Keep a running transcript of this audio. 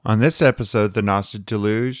On this episode, The Gnostic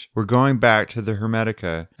Deluge, we're going back to the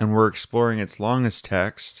Hermetica, and we're exploring its longest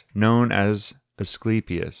text, known as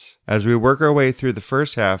Asclepius. As we work our way through the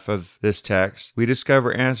first half of this text, we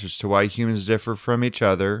discover answers to why humans differ from each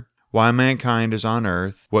other, why mankind is on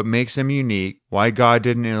Earth, what makes them unique, why God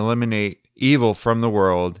didn't eliminate evil from the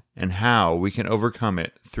world, and how we can overcome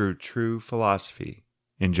it through true philosophy.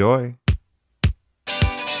 Enjoy!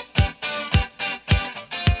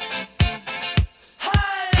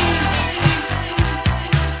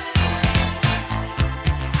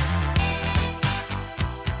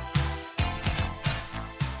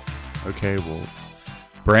 Okay, well,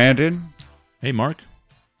 Brandon. Hey, Mark.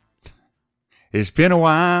 It's been a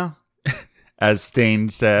while, as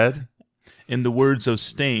Stained said. In the words of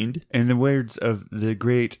Stained. In the words of the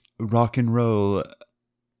great rock and roll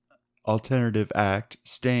alternative act,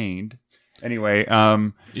 Stained. Anyway,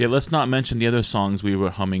 yeah, let's not mention the other songs we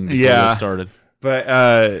were humming before we started.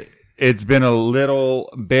 But it's been a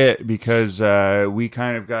little bit because we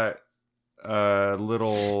kind of got a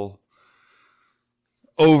little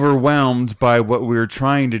overwhelmed by what we were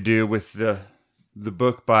trying to do with the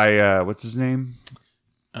book by what's his name?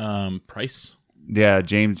 Price. Yeah,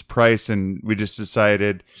 James Price, and we just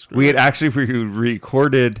decided we had actually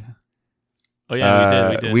recorded. Oh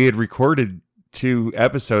yeah, we did. We had recorded 2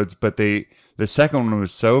 episodes, but the second one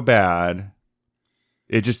was so bad,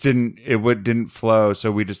 it just didn't flow.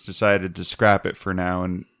 So we just decided to scrap it for now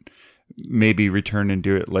and maybe return and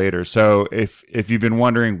do it later. So if you've been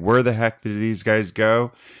wondering where the heck did these guys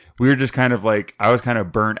go, we were just kind of like, I was kind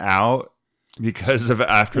of burnt out because of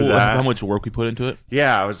after that. How much work we put into it.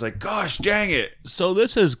 Yeah, I was like, gosh, dang it. So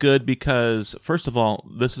this is good because first of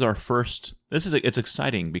all, this is our first. It's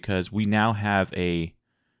exciting because we now have an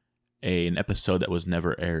episode that was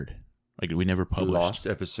never aired. Like we never published. A lost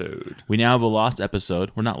episode. We now have a lost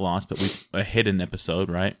episode. We're not lost, but a hidden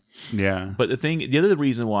episode, right? Yeah. But the other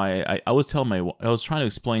reason why I was trying to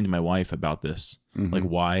explain to my wife about this, like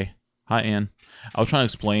why. Hi, Ann. I was trying to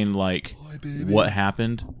explain like what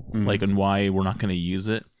happened, like and why we're not going to use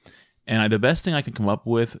it. And the best thing I can come up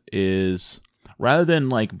with is rather than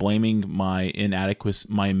like blaming my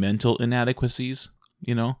mental inadequacies,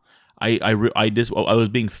 you know, I was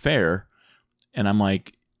being fair, and I'm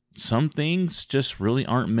like, some things just really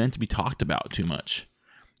aren't meant to be talked about too much.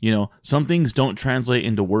 You know, some things don't translate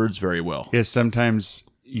into words very well. Yeah, sometimes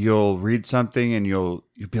you'll read something and you'll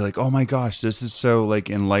be like, "Oh my gosh, this is so like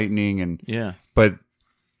enlightening," and yeah. But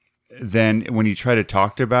then when you try to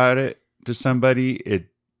talk about it to somebody, it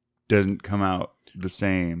doesn't come out the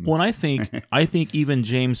same. Well, I think even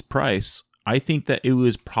James Price, I think that it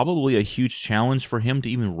was probably a huge challenge for him to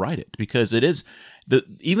even write it, because it is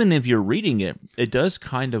even if you're reading it, it does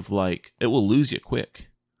kind of like, it will lose you quick.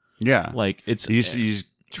 Yeah. Like it's you just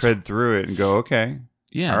tread through it and go, okay.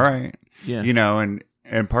 Yeah. All right. Yeah. You know,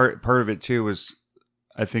 and part of it too was,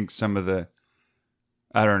 I think some of the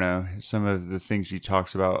things he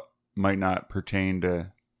talks about might not pertain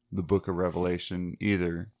to the book of Revelation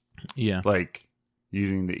either. Yeah. Like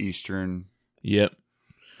using the Eastern. Yep.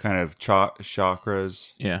 Kind of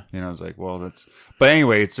chakras. Yeah. You know, I was like, well, that's... But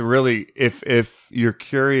anyway, it's really... If you're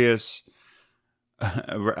curious,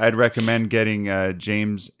 I'd recommend getting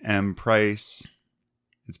James M. Price.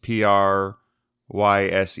 It's Pryse.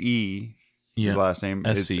 His last name.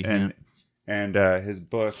 S-E, and his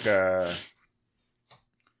book...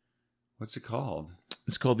 what's it called?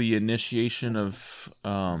 It's called The Initiation of...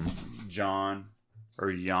 John or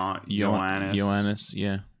Ioannis. Ioannis,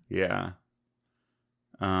 yeah. Yeah.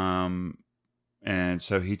 And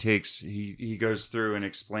so he goes through and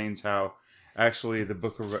explains how actually the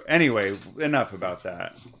book of... Anyway, enough about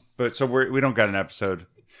that. But so we don't got an episode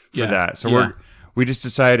for that. So we just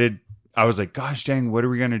decided, I was like, gosh dang, what are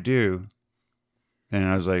we going to do? And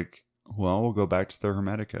I was like, well, we'll go back to the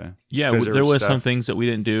Hermetica. Yeah, there was some things that we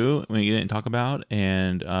didn't do, we didn't talk about,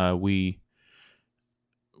 and we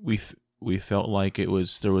felt like there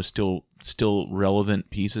was still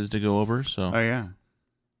relevant pieces to go over. So oh yeah.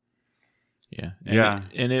 Yeah.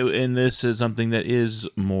 And this is something that is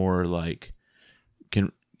more like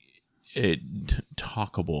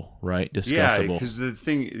talkable, right? Discussable. Yeah, because the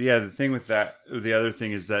thing with that, the other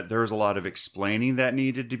thing is that there was a lot of explaining that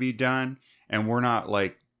needed to be done, and we're not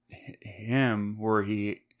like him where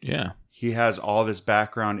he has all this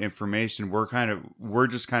background information. We're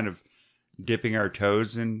just kind of dipping our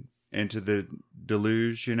toes into the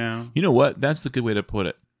deluge, you know? You know what? That's the good way to put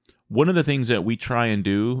it. One of the things that we try and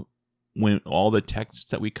do when all the texts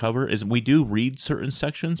that we cover is we do read certain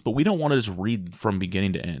sections, but we don't want to just read from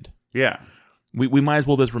beginning to end. Yeah. We might as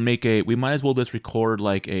well just record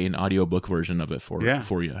like an audiobook version of it for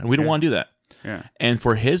you. And we don't want to do that. Yeah. And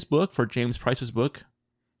for his book, for James Price's book,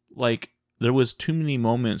 like there was too many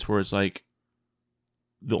moments where it's like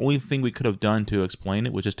the only thing we could have done to explain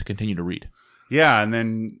it was just to continue to read. Yeah, and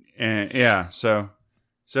then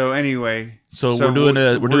so anyway,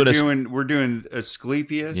 we're doing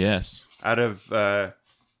Asclepius. Yes. Out of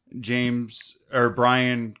James or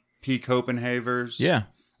Brian P. Copenhaver's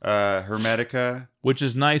Hermetica, which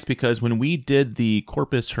is nice because when we did the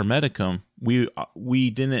Corpus Hermeticum, we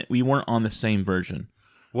weren't on the same version.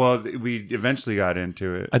 Well, we eventually got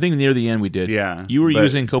into it. I think near the end we did. Yeah. You were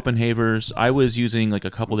using Copenhaver's. I was using like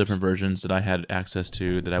a couple different versions that I had access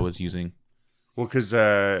to that I was using. Well, because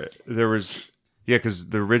because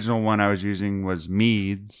the original one I was using was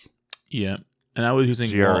Mead's. Yeah. And I was using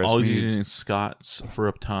using Scott's for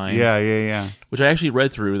a time. Yeah. Which I actually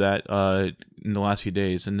read through that in the last few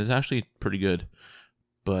days, and it's actually pretty good.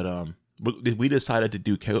 But we decided to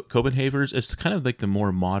do Copenhaver's. It's kind of like the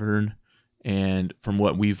more modern, and from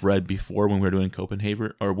what we've read before when we were doing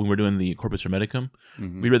Copenhaver, or when we were doing the Corpus Hermeticum,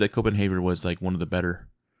 we read that Copenhaver was like one of the better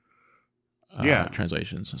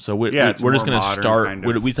translations. So we're just going to start.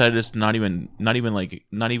 We decided just not even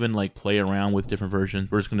like play around with different versions.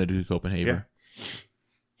 We're just going to do Copenhaver. Yeah.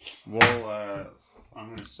 Well, I'm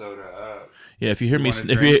going to soda up. Yeah, if you hear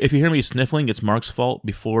if you hear me sniffling, it's Mark's fault.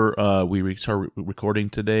 Before we start recording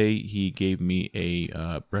today, he gave me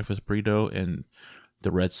a breakfast burrito, and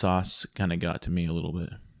the red sauce kind of got to me a little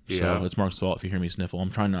bit. Yeah. So it's Mark's fault if you hear me sniffle.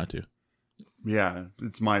 I'm trying not to. Yeah,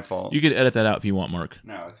 it's my fault. You can edit that out if you want, Mark.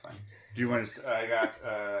 No, it's fine. Do you want to? I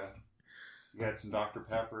got some Dr.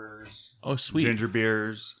 Peppers. Oh, sweet. Ginger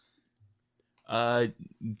beers. I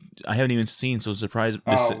haven't even seen, so surprise. It's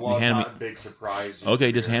not a big surprise.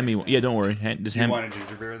 Okay, just hand me one. Yeah, don't worry. You want a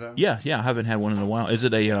ginger beer, though? Yeah, I haven't had one in a while. Is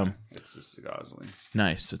it a... It's just the Goslings.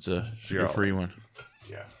 Nice. It's a sugar-free one.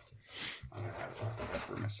 Yeah. I'm going to have Dr.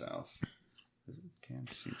 Pepper myself. Can't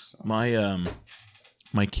see some.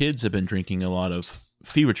 My kids have been drinking a lot of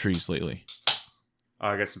Fever Trees lately. Oh,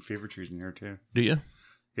 I got some Fever Trees in here, too. Do you?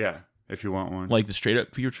 Yeah, if you want one. Like the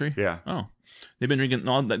straight-up Fever Tree? Yeah. Oh. They've been drinking...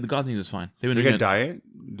 No, the Goslings is fine. They've been drinking... diet?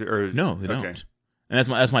 Or... No, they don't. And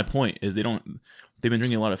that's my point, is they don't... They've been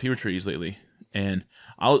drinking a lot of Fever Trees lately. And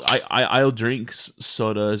I'll drink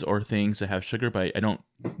sodas or things that have sugar, but I don't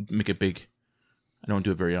make it big. I don't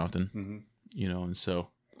do it very often. Mm-hmm. You know, and so...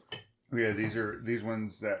 Yeah, these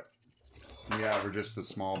ones that we have are just the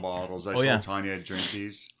small bottles. I told Tanya to drink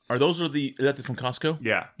these. Is that from Costco?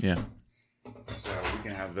 Yeah. Yeah. So we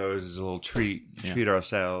can have those as a little treat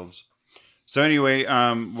ourselves. So anyway,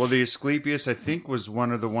 the Asclepius I think was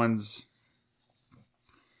one of the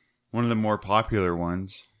more popular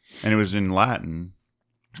ones, and it was in Latin.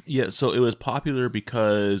 Yeah, so it was popular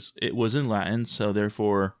because it was in Latin, so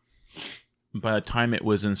therefore by the time it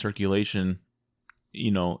was in circulation,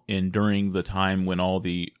 you know, and during the time when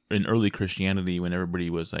in early Christianity, when everybody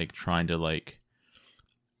was like trying to like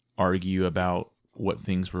argue about what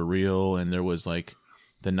things were real, and there was like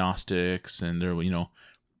the Gnostics, and there, you know,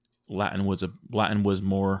 Latin was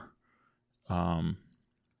more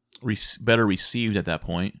better received at that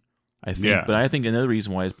point, I think. Yeah. But I think another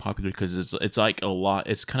reason why it's popular because it's like a lot.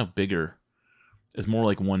 It's kind of bigger. It's more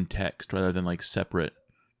like one text rather than like separate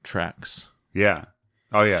tracks. Yeah.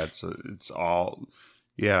 Oh yeah. It's all.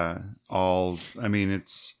 Yeah. All. I mean,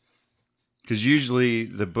 it's because usually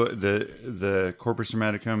the book, the Corpus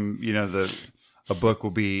Hermeticum, you know, a book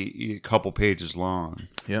will be a couple pages long.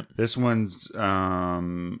 Yep. This one's,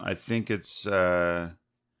 I think it's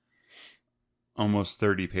almost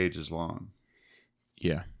 30 pages long.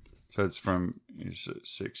 Yeah. So it's from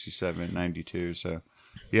 67, 92. So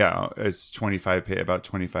yeah, it's about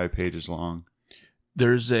 25 pages long.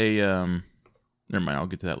 There's a, never mind, I'll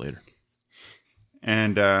get to that later.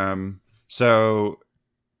 And and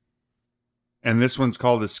this one's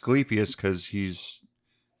called Asclepius because he's,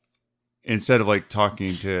 instead of like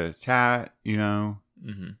talking to Tat, you know,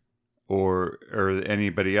 or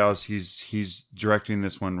anybody else, he's directing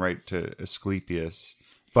this one right to Asclepius.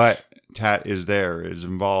 But Tat is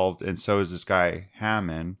involved, and so is this guy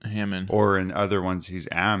Hammond. Or in other ones, he's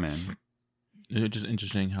Ammon. It's just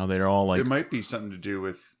interesting how they're all like. It might be something to do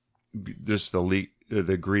with just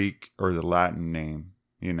the Greek or the Latin name.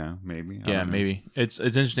 You know, maybe. Yeah, maybe. It's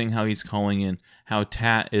interesting how he's calling in how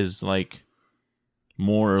Tat is like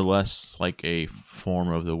more or less like a form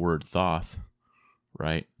of the word Thoth,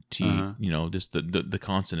 right? You know, just the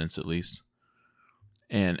consonants at least.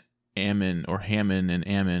 And Ammon or Hammond and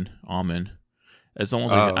Ammon. It's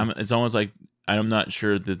almost like it's almost like I'm not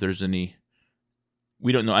sure that there's any.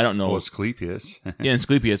 We don't know. I don't know. Well, Asclepius. Yeah,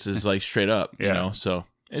 Asclepius is like straight up. Yeah. You know, so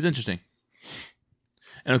it's interesting.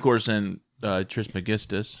 And of course, then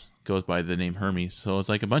Trismegistus, goes by the name Hermes. So it's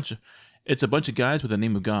like a bunch of guys with the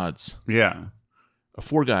name of gods. Yeah.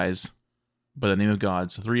 4 guys by the name of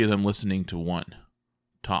gods, 3 of them listening to one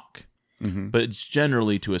talk. Mm-hmm. But it's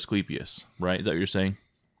generally to Asclepius, right? Is that what you're saying?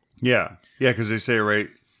 Yeah. Yeah, because they say, right?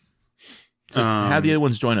 Just have the other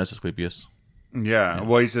ones join us, Asclepius. Yeah.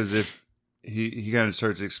 Well, he says if he kind of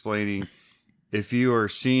starts explaining, if you are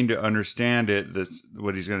seen to understand it, that's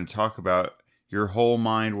what he's going to talk about. Your whole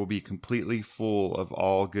mind will be completely full of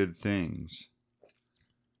all good things.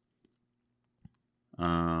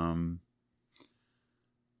 And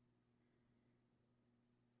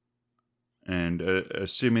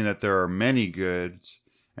assuming that there are many goods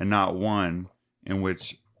and not one in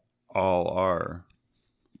which all are.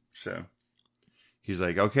 So he's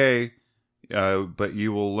like, okay, but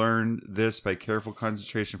you will learn this by careful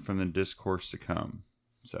concentration from the discourse to come.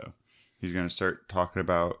 So he's going to start talking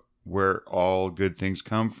about where all good things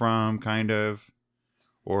come from, kind of,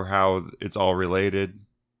 or how it's all related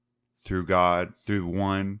through God, through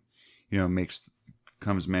one,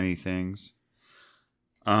 comes many things.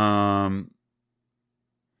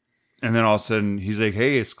 And then all of a sudden he's like,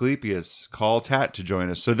 hey, Asclepius, call Tat to join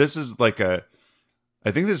us. So this is like I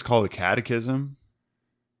think this is called a catechism.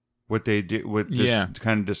 What they do, what this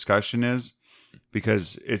kind of discussion is,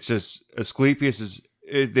 because it's just Asclepius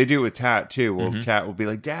they do it with Tat too. Well, Tat will be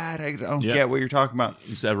like, Dad, I don't get what you're talking about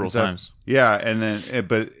several times. Yeah, and then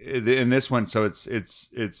but in this one, so it's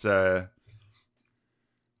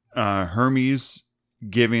Hermes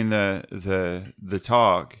giving the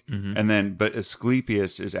talk, and then but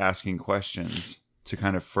Asclepius is asking questions to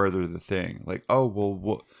kind of further the thing. Like, oh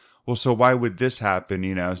well, so why would this happen?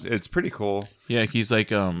 It's pretty cool. Yeah, he's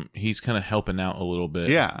like he's kind of helping out a little bit.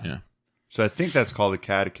 Yeah. So I think that's called a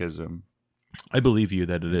catechism. I believe you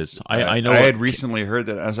that it is. I know. I had recently heard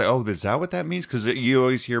that. I was like, oh, is that what that means? Because you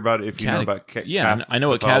always hear about it if you know about I know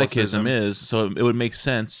what catechism is, so it would make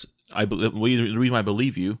sense. The reason I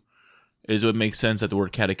believe you is it would make sense that the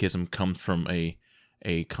word catechism comes from a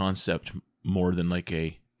concept more than like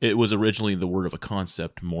it was originally the word of a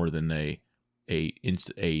concept more than a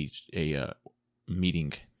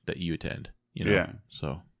meeting that you attend. Yeah.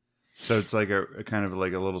 So it's like a kind of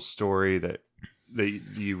like a little story that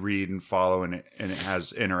you read and follow, and it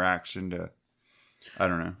has interaction to. I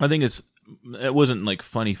don't know. I think it wasn't like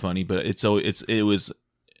funny, but it was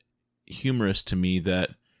humorous to me that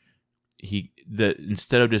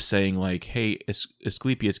instead of just saying like, hey,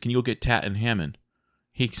 Asclepius, can you go get Tat and Hammond?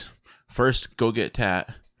 He first go get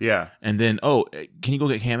Tat. Yeah. And then, can you go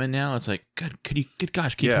get Hammond now? It's like, can you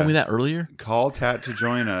tell me that earlier? Call Tat to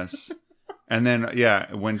join us. And then,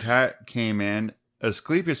 when Tat came in,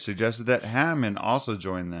 Asclepius suggested that Hammond also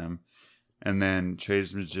join them. And then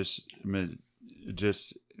Trismegistus,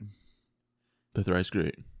 the thrice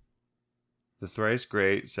great. The thrice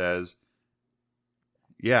great says,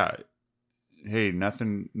 yeah, hey,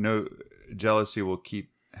 no jealousy will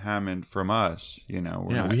keep Hammond from us.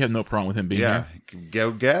 We have no problem with him being here.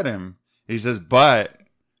 Go get him. He says, but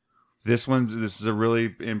this is a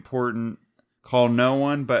really important call. No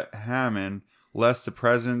one but Hammond, lest the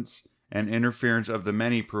presence and interference of the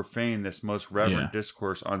many profane this most reverent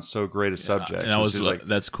discourse on so great a subject. And I was like,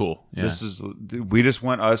 that's cool. Yeah. We just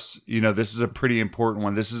want us, this is a pretty important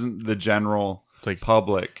one. This isn't the general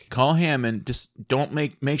public. Call Hammond. Just don't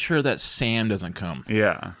make sure that Sam doesn't come.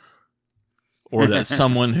 Yeah. Or that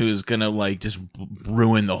someone who's going to just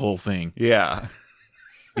ruin the whole thing. Yeah.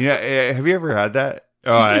 Have you ever had that?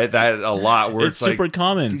 Oh, that a lot. Where it's super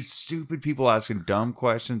common. These stupid people asking dumb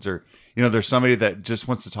questions, or there's somebody that just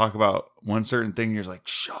wants to talk about one certain thing. And you're like,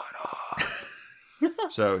 shut up.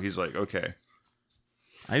 So he's like, okay.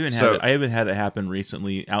 I even had it happen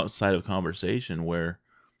recently outside of conversation where,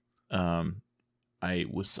 I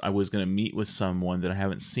was going to meet with someone that I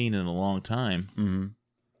haven't seen in a long time,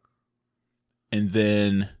 and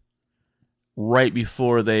then right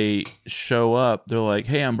before they show up, they're like,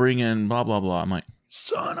 "Hey, I'm bringing blah blah blah." I'm like,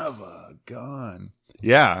 son of a gun.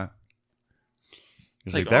 Yeah.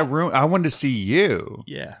 He's like that room. I wanted to see you.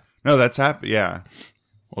 Yeah. No, that's happened. Yeah.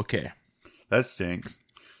 Okay. That stinks.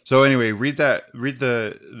 So anyway, read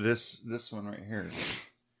this one right here.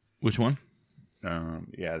 Which one?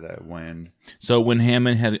 That when. So when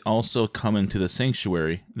Hammond had also come into the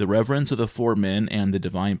sanctuary, the reverence of the 4 men and the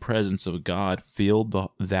divine presence of God filled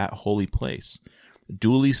that holy place.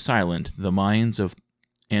 Duly silent, the minds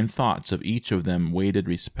and thoughts of each of them waited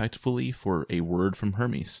respectfully for a word from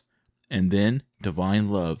Hermes, and then divine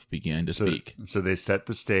love began to speak. So they set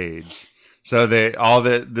the stage. So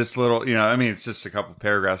this little, it's just a couple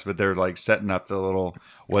paragraphs, but they're like setting up the little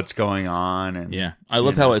what's going on, and I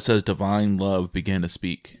love how it says divine love began to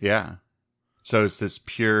speak. Yeah. So it's this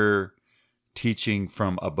pure teaching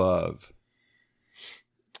from above.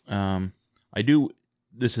 I do.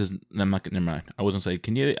 This is. I'm not. Never mind. I wasn't saying.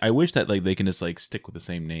 Can you? I wish that like they can just like stick with the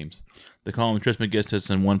same names. They call him Trismegistus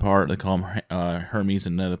in one part. They call him Hermes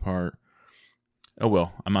in another part. Oh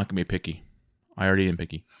well. I'm not gonna be picky. I already am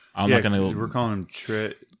picky. I'm not gonna. We're calling him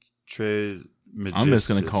Trismegistus. I'm just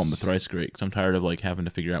gonna call him the Thrice Great because I'm tired of like having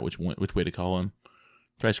to figure out which way to call him.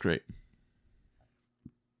 Thrice Great.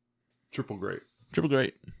 Triple Great.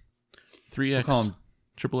 3X. Call him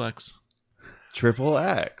Triple X. Triple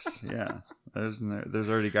X. Yeah. There's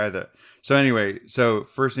already a guy that. So anyway,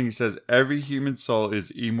 first thing he says, every human soul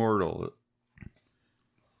is immortal,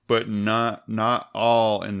 but not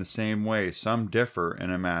all in the same way. Some differ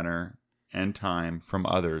in a manner and time from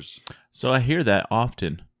others. So I hear that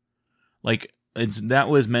often. Like that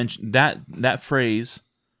was mentioned, that phrase,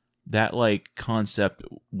 that like concept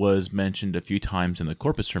was mentioned a few times in the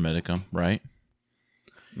Corpus Hermeticum, right?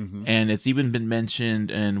 Mm-hmm. And it's even been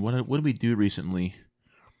mentioned. And what did we do recently?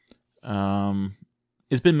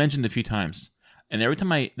 It's been mentioned a few times, and every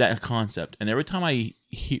time I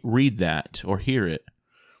read that or hear it,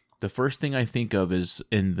 the first thing I think of is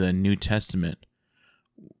in the New Testament.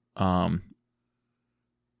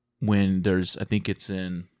 When there's, I think it's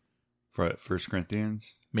in First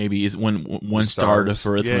Corinthians. Maybe is when one star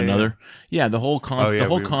differeth from another. Yeah, the whole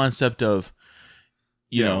concept of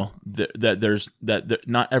that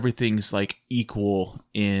not everything's like equal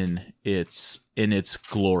in its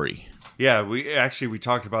glory. Yeah, we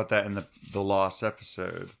talked about that in the Lost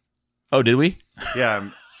episode. Oh, did we? Yeah.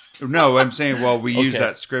 No, I'm saying, well, we use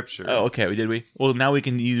that scripture. Oh, okay. Did we? Well, now we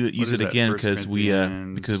can use it again because we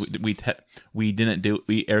didn't do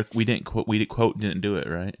didn't do it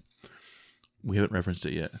right. We haven't referenced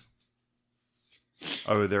it yet.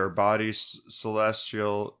 Oh, there are bodies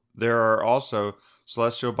celestial. There are also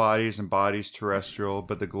celestial bodies and bodies terrestrial,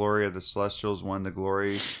 but the glory of the celestials one, the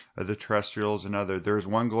glory of the terrestrials another. There is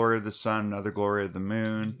one glory of the sun, another glory of the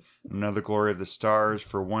moon, another glory of the stars,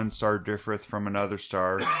 for one star differeth from another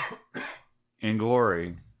star in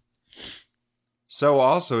glory. So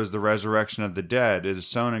also is the resurrection of the dead. It is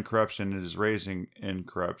sown in corruption, it is raising in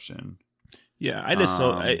corruption. Yeah,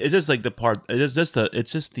 it's just like the part. It's just the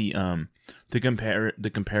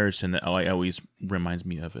comparison that always reminds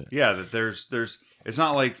me of it. Yeah, that there's it's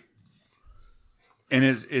not like, and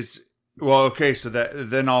it's well, okay. So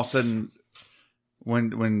that then all of a sudden,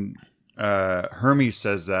 when Hermes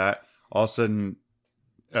says that, all of a sudden,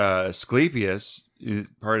 Asclepius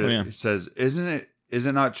says, "Isn't it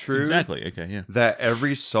not true? Exactly. Okay. Yeah. That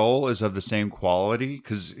every soul is of the same quality,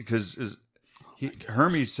 because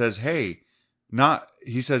Hermes says, hey."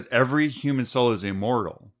 He says every human soul is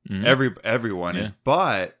immortal. Mm-hmm. Everyone is,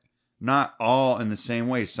 but not all in the same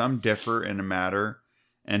way. Some differ in a matter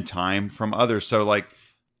and time from others. So like,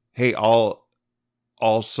 hey, all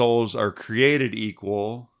souls are created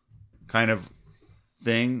equal kind of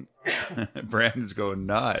thing. Brandon's going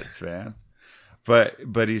nuts, man. But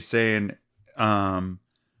he's saying, but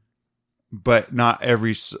not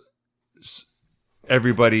everybody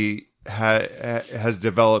has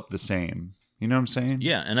developed the same. You know what I'm saying?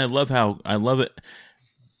 Yeah, and I love it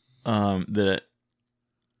that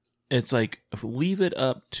it's like, leave it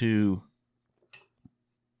up to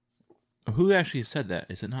who actually said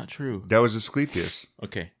that. Is it not true? That was Asclepius.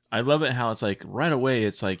 Okay. I love it how it's like right away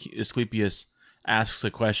it's like Asclepius asks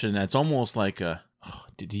a question that's almost like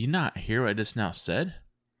did you not hear what I just now said?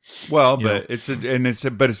 Well, but it's a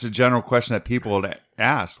general question that people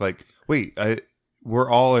ask, like, wait,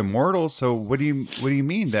 we're all immortal, so what do you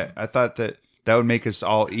mean that? I thought that would make us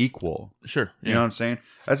all equal. Sure. Yeah. You know what I'm saying?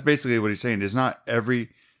 That's basically what he's saying. Is not every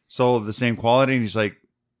soul of the same quality? And he's like,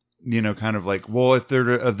 kind of like, well, if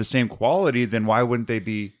they're of the same quality, then why wouldn't they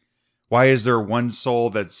be? Why is there one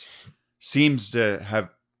soul that seems to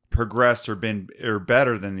have progressed or been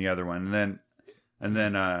better than the other one? And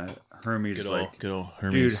then Hermes is like, good old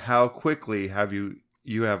Hermes. Dude, how quickly have you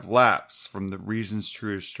have lapsed from the reason's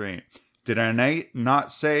true restraint? Did I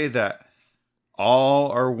not say that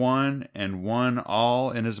all are one and one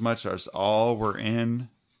all, inasmuch as all were in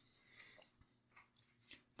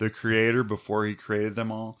the Creator before He created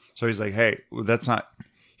them all? So he's like, hey, that's not,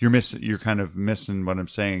 you're kind of missing what I'm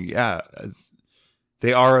saying. Yeah,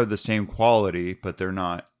 they are of the same quality, but they're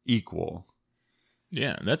not equal.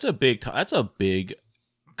 Yeah, that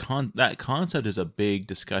concept is a big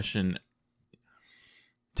discussion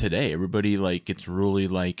today. Everybody it's really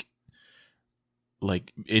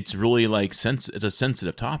it's really it's a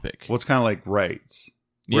sensitive topic. Well, it's kind of like rights,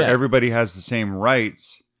 where everybody has the same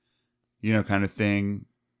rights, kind of thing.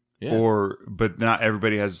 Yeah. But not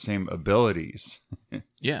everybody has the same abilities.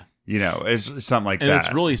 Yeah. it's something like and that.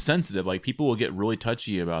 it's really sensitive. Like people will get really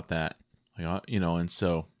touchy about that, and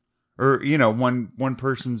so. Or one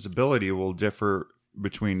person's ability will differ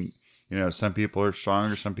between some people are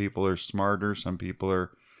stronger, some people are smarter, some people are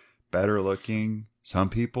better looking, some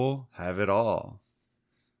people have it all.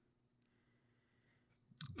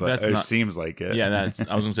 But it seems like it. Yeah,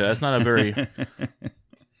 I was gonna say that's not a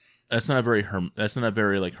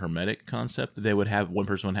very like hermetic concept that they would have one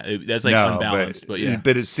person that's like unbalanced. But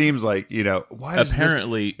it seems like why does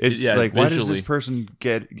apparently it's like why does this person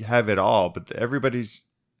have it all? But everybody's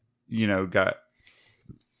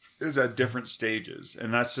is at different stages,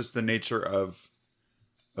 and that's just the nature of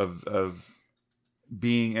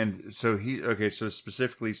being. And so so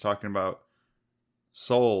specifically he's talking about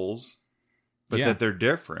souls, but that they're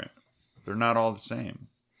different. They're not all the same.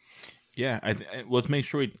 Yeah, let's make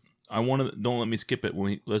sure don't let me skip it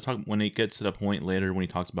let's talk when it gets to the point later when he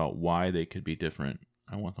talks about why they could be different.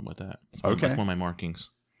 I want to talk about that. That's one of my markings.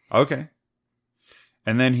 Okay.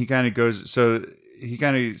 And then he kind of goes. So he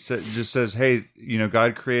kind of just says, "Hey,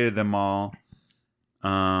 God created them all.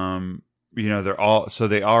 They're all so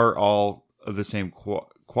they are all of the same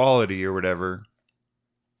quality or whatever,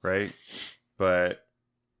 right? But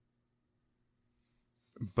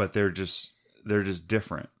they're just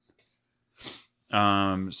different.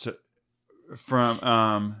 So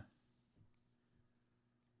from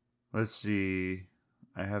let's see,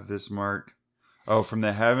 I have this marked. Oh, from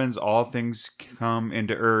the heavens, all things come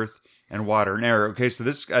into earth." And water and air. Okay, so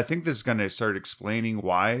I think this is going to start explaining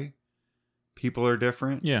why people are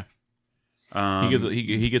different. Yeah,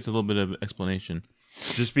 he gets a little bit of explanation.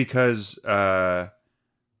 Just because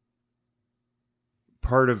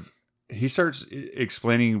he starts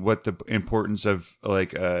explaining what the importance of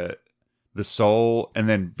like the soul and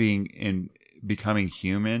then becoming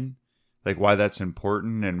human, like why that's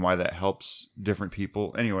important and why that helps different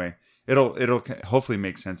people. Anyway, it'll hopefully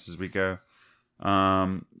make sense as we go.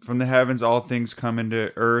 From the heavens, all things come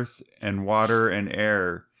into earth and water and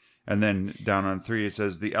air. And then down on 3, it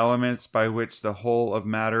says, the elements by which the whole of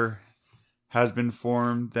matter has been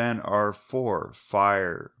formed then are 4,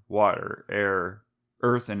 fire, water, air,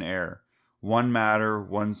 earth, and air. One matter,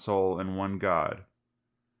 one soul, and one God.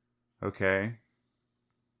 Okay.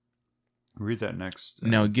 Read that next.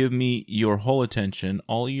 Now give me your whole attention,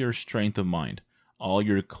 all your strength of mind, all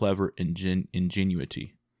your clever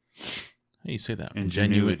ingenuity. How do you say that?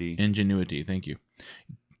 Ingenuity. Ingenuity, thank you.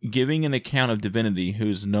 Giving an account of divinity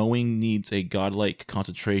whose knowing needs a godlike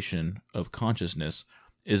concentration of consciousness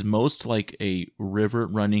is most like a river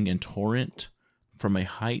running in torrent from a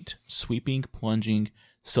height, sweeping, plunging,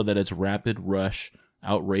 so that its rapid rush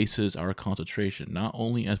outraces our concentration, not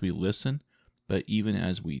only as we listen, but even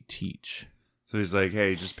as we teach. So he's like,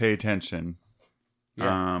 hey, just pay attention.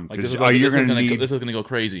 Yeah. This is going to go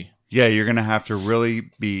crazy. Yeah, you're going to have to really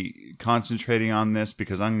be concentrating on this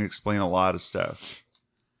because I'm going to explain a lot of stuff.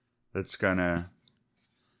 That's going to...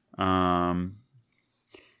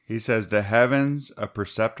 He says, the heavens, a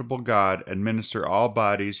perceptible God, administer all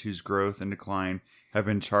bodies whose growth and decline have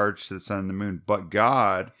been charged to the sun and the moon. But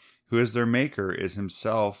God, who is their maker, is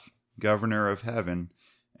himself governor of heaven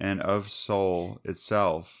and of soul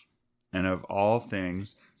itself and of all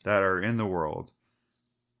things that are in the world.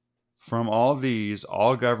 From all these,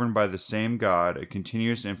 all governed by the same God, a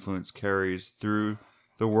continuous influence carries through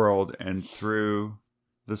the world and through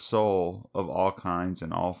the soul of all kinds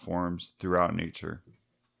and all forms throughout nature.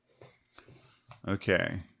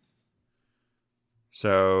 Okay.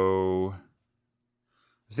 So...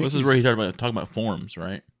 this is where he's talking about forms,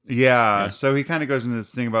 right? Yeah. So he kind of goes into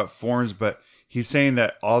this thing about forms, but he's saying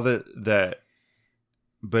that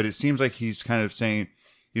but it seems like he's kind of saying,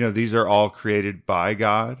 these are all created by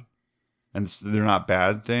God. And they're not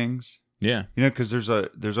bad things. Yeah. Because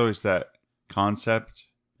there's always that concept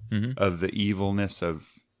of the evilness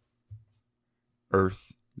of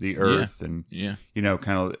the earth. And,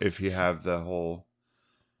 kind of if you have the whole,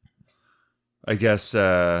 I guess,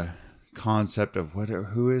 concept of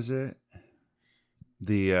who is it?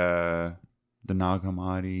 The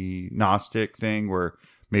Nagamati Gnostic thing where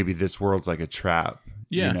maybe this world's like a trap.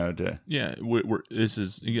 Yeah. This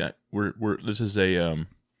is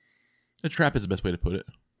a trap is the best way to put it.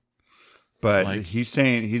 But he's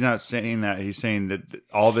not saying that. He's saying that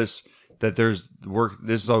all this, that there's work.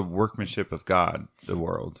 This is a workmanship of God, the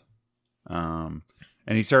world. And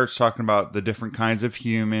he starts talking about the different kinds of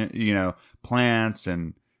human, plants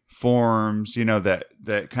and forms,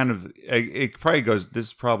 that kind of, it probably goes, this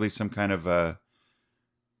is probably some kind of a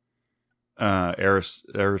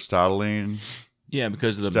Aristotelian. Yeah,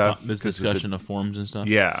 because of this discussion of forms and stuff.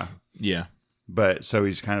 Yeah. Yeah. But so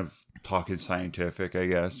he's kind of talking scientific, I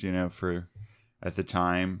guess, for at the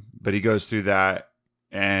time. But he goes through that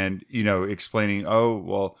and, explaining,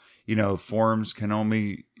 forms can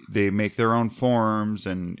only, they make their own forms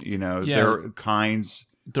and, their kinds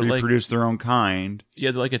They're reproduce their own kind.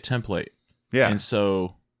 Yeah, they're like a template. Yeah. And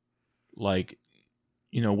so, like,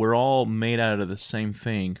 we're all made out of the same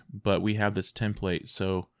thing, but we have this template.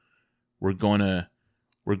 So we're going to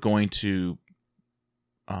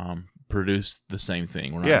produce the same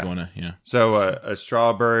thing. We're not going to, So a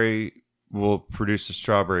strawberry will produce a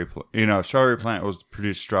strawberry. A strawberry plant will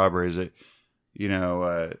produce strawberries.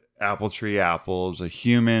 Apple tree apples. A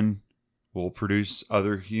human will produce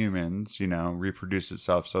other humans. Reproduce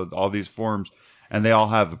itself. So all these forms, and they all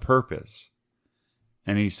have a purpose.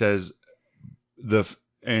 And he says,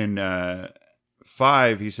 in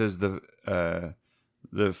 5, he says the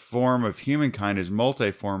form of humankind is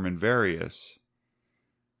multiform and various.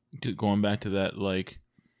 Going back to that, like,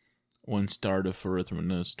 one star to further from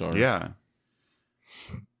another star. Yeah.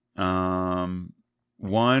 One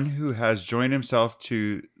who has joined himself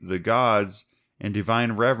to the gods in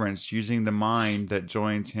divine reverence, using the mind that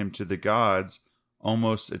joins him to the gods,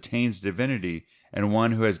 almost attains divinity. And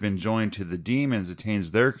one who has been joined to the demons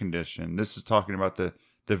attains their condition. This is talking about the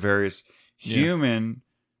various human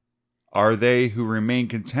are they who remain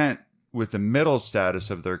content with the middle status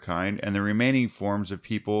of their kind, and the remaining forms of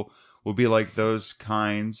people will be like those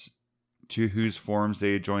kinds to whose forms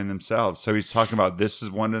they join themselves. So he's talking about this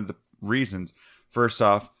is one of the reasons. First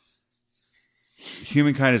off,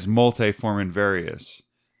 humankind is multiform and various.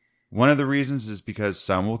 One of the reasons is because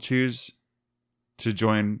some will choose to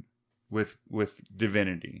join with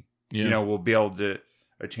divinity. Yeah. We'll be able to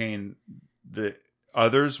attain the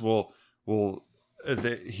others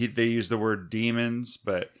they use the word demons,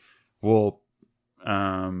 but will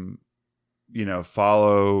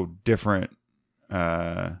follow different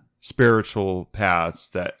spiritual paths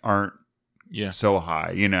that aren't so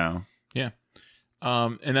high. Yeah.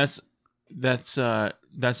 And that's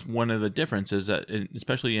one of the differences that,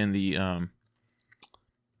 especially in the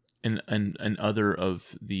in other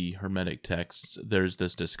of the Hermetic texts, there's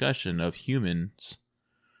this discussion of humans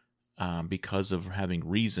because of having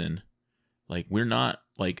reason. Like, we're not,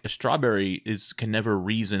 like, a strawberry can never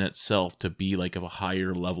reason itself to be like of a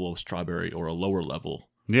higher level of strawberry or a lower level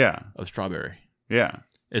of strawberry. Yeah.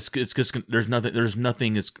 It's just,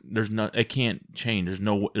 it can't change.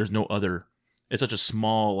 There's no other. It's such a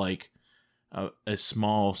small, like, option.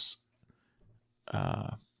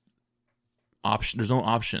 There's no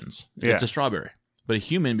options. It's a strawberry. But a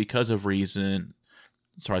human, because of reason.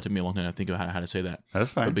 Sorry, it took me a long time to think about how to say that.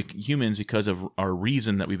 That's fine. But humans, because of our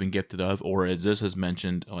reason that we've been gifted of, or as this has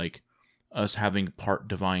mentioned, like us having part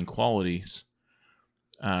divine qualities,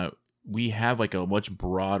 we have like a much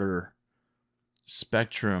broader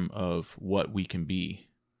spectrum of what we can be.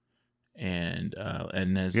 And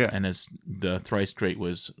as the Thrice Great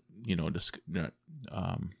was,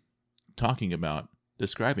 talking about,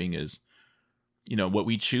 describing is, what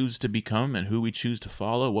we choose to become and who we choose to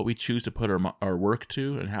follow, what we choose to put our work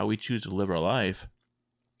to, and how we choose to live our life.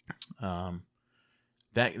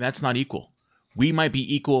 That's not equal. We might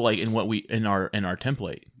be equal, like, in what in our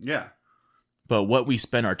template. Yeah. But what we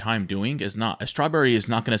spend our time doing is not. A strawberry is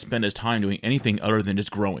not going to spend its time doing anything other than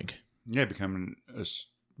just growing. Yeah, becoming a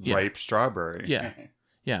ripe strawberry. Yeah.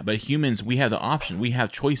 Yeah, but humans, we have the option. We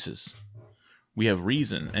have choices. We have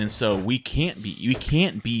reason, and so we can't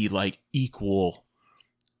be like equal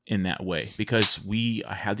in that way, because we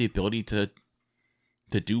have the ability to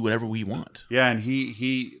do whatever we want. Yeah, and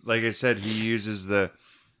he like I said, he uses the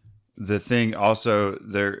thing also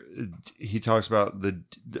there. He talks about the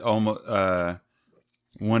almost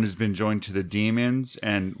one has been joined to the demons,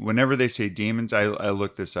 and whenever they say demons, I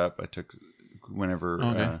looked this up. I took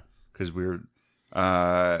whenever because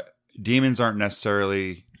demons aren't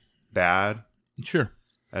necessarily bad. Sure.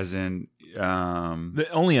 As in,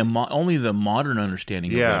 only the modern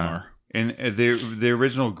understanding of them are. In the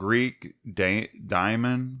original Greek,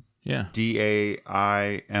 daimon,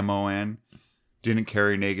 Daimon, didn't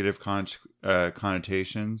carry negative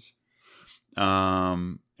connotations,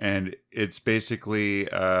 and it's basically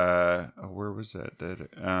where was that?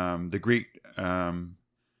 The Greek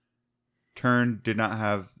term did not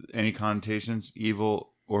have any connotations,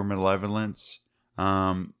 evil or malevolence.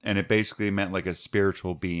 And it basically meant like a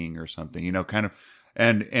spiritual being or something, kind of,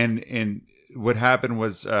 and what happened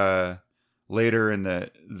was, later in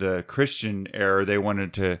the Christian era, they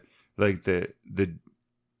wanted to, like, they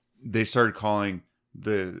started calling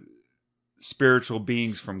the spiritual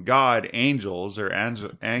beings from God angels or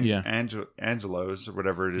angelos or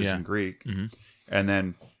whatever it is in Greek. Mm-hmm. And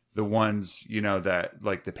then the ones, that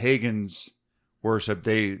like the pagans worship,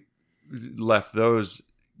 they left those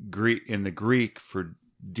in the Greek for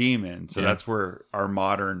demon. So that's where our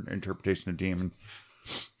modern interpretation of demon.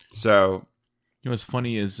 So, what's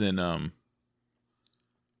funny is in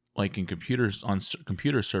like in computers, on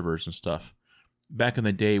computer servers and stuff, back in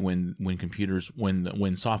the day when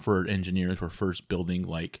software engineers were first building,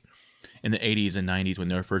 like in the 80s and 90s, when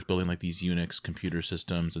they were first building like these Unix computer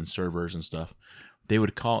systems and servers and stuff, they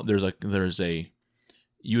would call if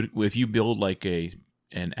you build like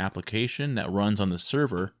an application that runs on the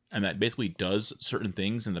server and that basically does certain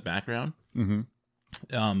things in the background.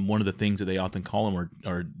 Mm-hmm. One of the things that they often call them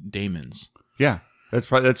are daemons. Yeah,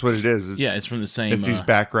 that's what it is. It's from the same. It's these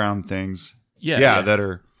background things. Yeah, that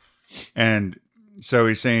are, and so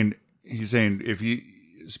he's saying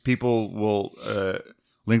if people will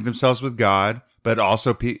link themselves with God, but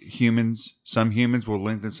also some humans will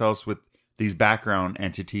link themselves with these background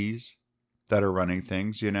entities that are running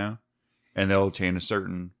things, and they'll attain a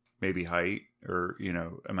certain maybe height or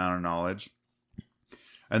amount of knowledge.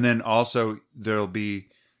 And then also there'll be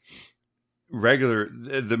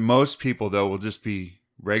most people though will just be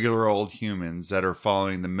regular old humans that are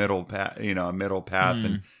following the middle path,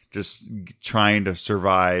 and just trying to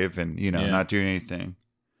survive and not doing anything.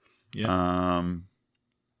 Yeah.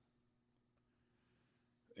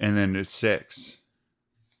 And then it's 6.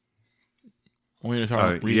 We're going to talk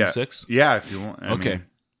about reading 6? Yeah, if you want. Okay.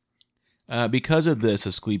 Because of this,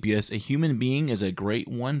 Asclepius, a human being is a great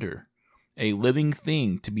wonder, a living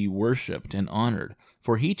thing to be worshipped and honored,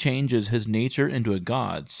 for he changes his nature into a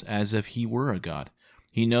god's, as if he were a god.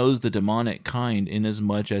 He knows the demonic kind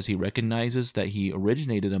inasmuch as he recognizes that he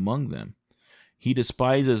originated among them. He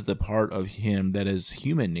despises the part of him that is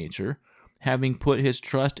human nature, having put his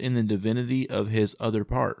trust in the divinity of his other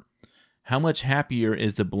part. How much happier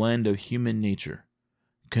is the blend of human nature!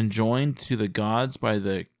 Conjoined to the gods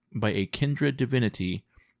by a kindred divinity,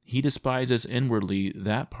 he despises inwardly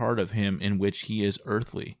that part of him in which he is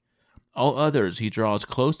earthly. All others he draws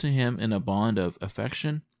close to him in a bond of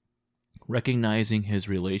affection, recognizing his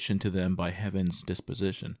relation to them by heaven's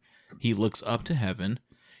disposition. He looks up to heaven.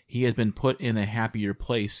 He has been put in a happier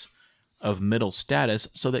place of middle status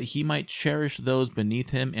so that he might cherish those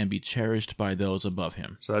beneath him and be cherished by those above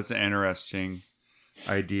him. So that's an interesting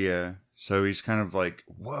idea. So he's kind of like,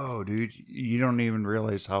 whoa, dude, you don't even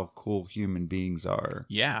realize how cool human beings are.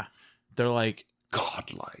 Yeah. They're like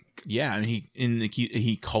godlike. Yeah, and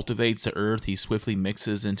he cultivates the earth, he swiftly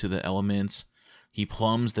mixes into the elements. He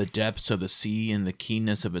plumbs the depths of the sea in the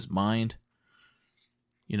keenness of his mind.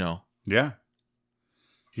 Yeah.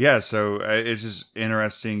 Yeah, so it's just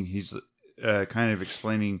interesting. He's kind of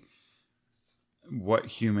explaining what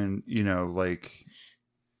human, like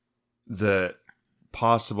the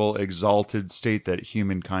possible exalted state that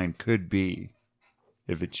humankind could be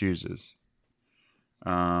if it chooses.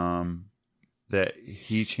 That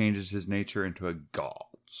he changes his nature into a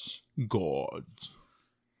god's.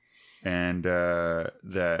 And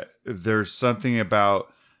that there's something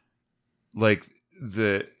about like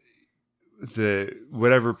the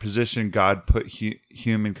whatever position God put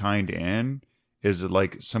humankind in is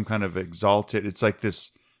like some kind of exalted. It's like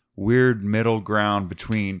this weird middle ground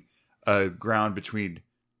between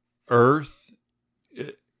earth,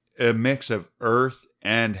 a mix of earth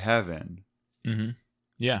and heaven. Mm-hmm.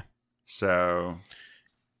 Yeah. So,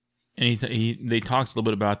 and they talks a little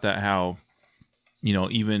bit about that, how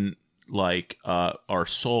even like our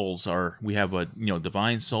souls we have a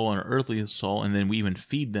divine soul and an earthly soul, and then we even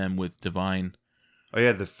feed them with divine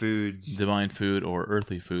food or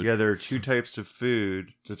earthly food. Yeah, there are 2 types of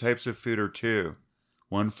food. The types of food are 2.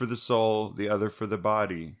 One for the soul, the other for the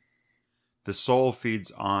body. The soul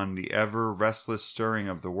feeds on the ever restless stirring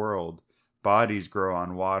of the world. Bodies grow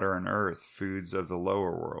on water and earth, foods of the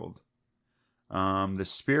lower world. The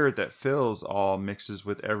spirit that fills all mixes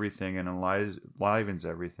with everything and enlivens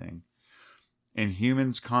everything. In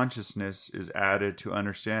humans, consciousness is added to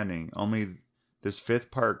understanding. Only this 5th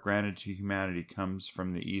part granted to humanity comes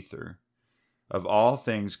from the ether. Of all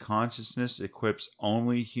things, consciousness equips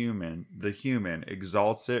only the human,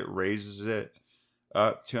 exalts it, raises it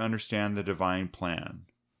up to understand the divine plan.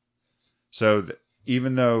 So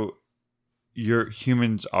even though your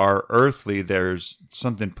humans are earthly, there's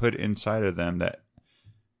something put inside of them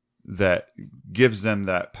that gives them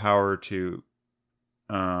that power to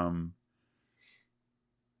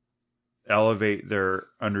elevate their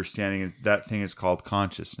understanding. That thing is called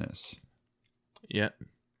consciousness. Yeah.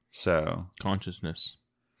 So consciousness.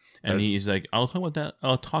 And he's like, I'll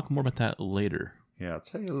talk more about that later. Yeah, I'll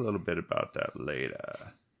tell you a little bit about that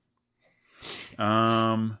later.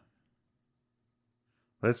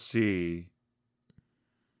 Let's see.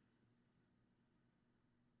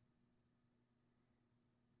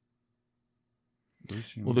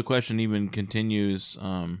 Well, the question even continues.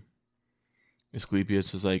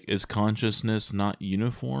 Asclepius was like, "Is consciousness not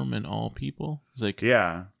uniform in all people?" It's like,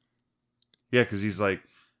 yeah, because he's like,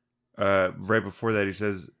 right before that, he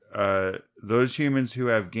says, "Those humans who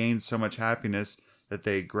have gained so much happiness that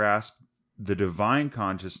they grasp the divine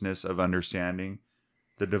consciousness of understanding,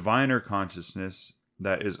 the diviner consciousness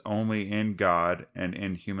that is only in God and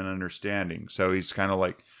in human understanding." So he's kind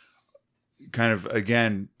of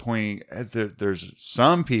again pointing at there's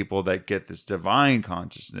some people that get this divine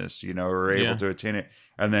consciousness, are able to attain it.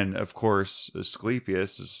 And then of course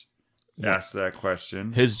Asclepius asks that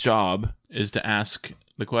question. His job is to ask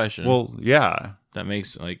the question. Well, yeah. That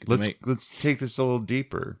makes let's take this a little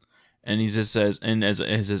deeper. And he just says, and as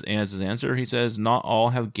his answer, he says, "Not all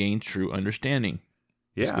have gained true understanding."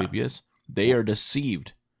 Yeah. Asclepius, they are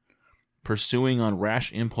deceived, pursuing on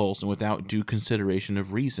rash impulse and without due consideration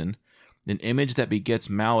of reason, an image that begets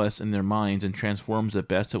malice in their minds and transforms the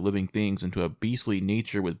best of living things into a beastly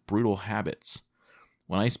nature with brutal habits.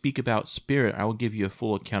 When I speak about spirit, I will give you a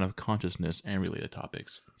full account of consciousness and related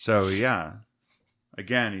topics. So, yeah.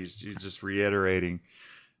 Again, he's just reiterating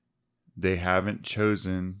they haven't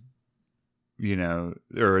chosen,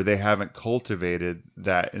 or they haven't cultivated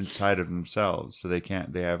that inside of themselves. So they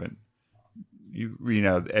haven't,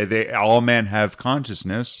 all men have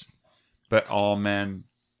consciousness, but all men,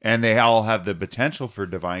 and they all have the potential for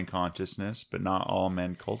divine consciousness, but not all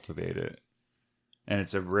men cultivate it. And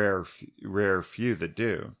it's a rare few that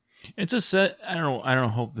do. It's a set. I don't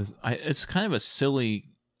hope this. It's kind of a silly,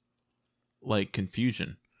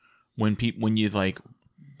 confusion when you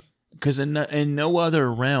because in no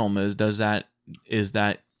other realm is that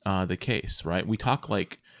the case, right? We talk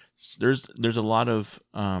there's a lot of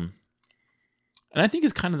and I think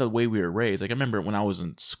it's kind of the way we were raised. I remember when I was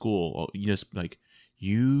in school, you just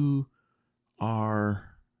you are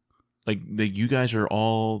you guys are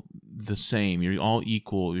all the same. You're all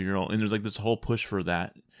equal. And there's this whole push for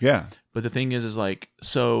that. Yeah. But the thing is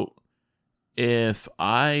so if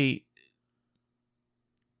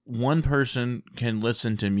one person can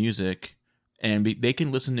listen to music and they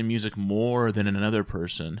can listen to music more than another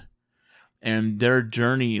person, and their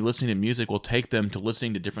journey listening to music will take them to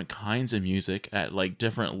listening to different kinds of music at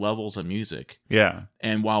different levels of music. Yeah.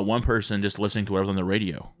 And while one person just listening to whatever's on the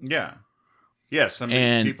radio. Yeah. Yeah. Some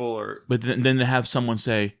people are. But then to have someone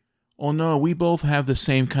say, "Oh no, we both have the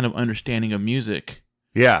same kind of understanding of music."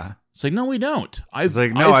 Yeah. It's no, we don't. I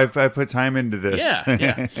put time into this. Yeah,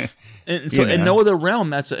 yeah. And so in no other realm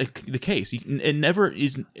that's the case. It never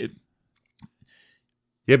is.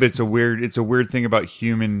 Yeah, but it's a weird thing about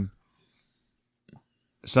human.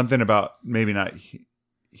 Something about maybe not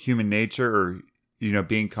human nature or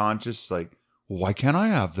being conscious. Why can't I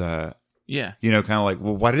have that? Yeah. Kind of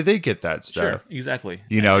well, why do they get that stuff? Sure, exactly.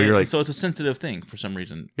 You're so it's a sensitive thing for some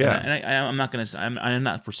reason. Yeah. And I'm not going to say, I'm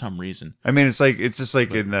not for some reason. I mean, it's just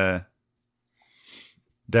in the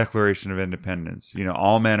Declaration of Independence,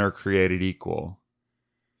 all men are created equal.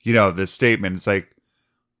 The statement, it's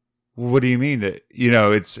what do you mean that,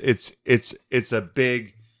 it's a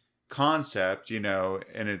big concept,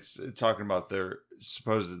 and it's talking about their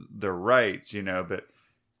rights, but,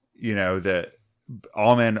 that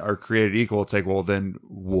all men are created equal. It's what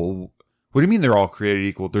do you mean they're all created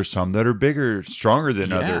equal? There's some that are bigger, stronger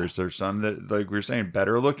than others. There's some that, we were saying,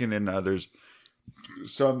 better looking than others.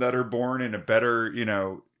 Some that are born in a better,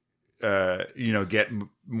 get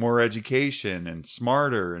more education and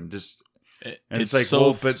smarter and just, and it's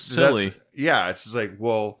so but silly. It's just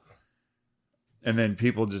and then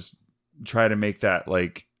people just try to make that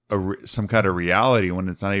some kind of reality when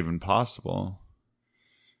it's not even possible.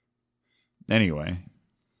 Anyway.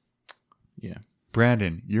 Yeah.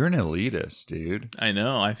 Brandon, you're an elitist, dude. I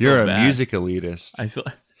know. I feel You're bad. a music elitist. I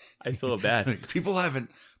feel bad. People haven't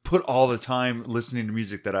put all the time listening to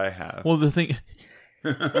music that I have. Well, the thing...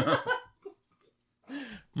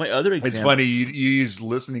 My other example... It's funny, you use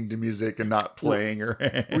listening to music and not playing or...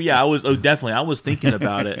 Yeah, I was... Oh, definitely. I was thinking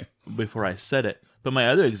about it before I said it. But my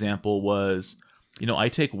other example was, I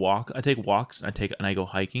take walks and I go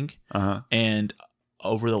hiking. Uh-huh. And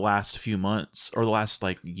over the last few months or the last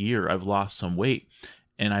year, I've lost some weight.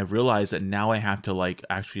 And I realized that now I have to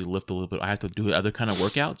actually lift a little bit. I have to do other kind of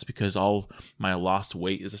workouts because all my lost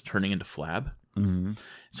weight is just turning into flab. Mm-hmm.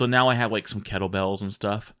 So now I have some kettlebells and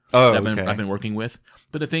stuff that I've been working with.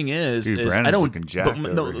 But the thing is Brandon's I don't. looking jacked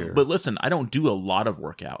over here. But listen, I don't do a lot of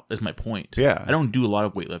workout. Is my point. Yeah, I don't do a lot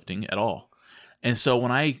of weightlifting at all. And so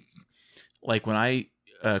when I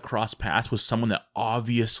cross paths with someone that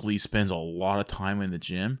obviously spends a lot of time in the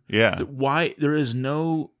gym, Yeah. why there is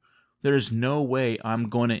no way I'm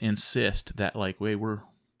going to insist that like, wait,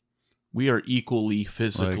 we are equally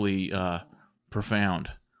physically profound.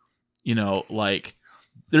 You know, like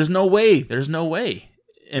there's no way.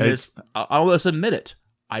 And I'll just admit it.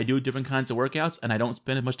 I do different kinds of workouts, and I don't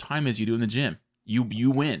spend as much time as you do in the gym.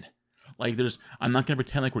 You win. Like I'm not going to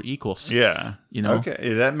pretend like we're equals. Yeah. You know.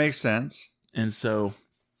 Okay, that makes sense. And so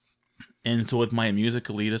with my music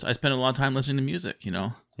elitist, I spend a lot of time listening to music. You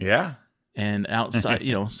know. Yeah. And outside,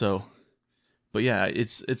 you know, so. But yeah,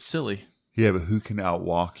 it's silly. Yeah, but who can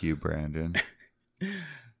outwalk you, Brandon?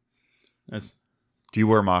 That's. Do you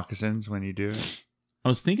wear moccasins when you do it? I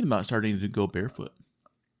was thinking about starting to go barefoot.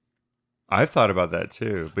 I've thought about that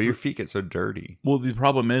too, but your feet get so dirty. Well, the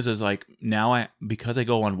problem is like now because I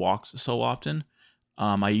go on walks so often,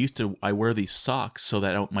 I wear these socks so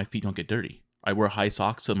that my feet don't get dirty. I wear high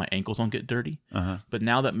socks so my ankles don't get dirty. Uh-huh. But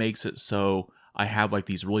now that makes it so I have like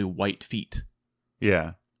these really white feet.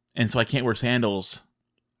 Yeah. And so I can't wear sandals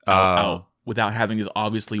out without having these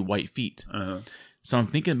obviously white feet. Uh-huh. So I'm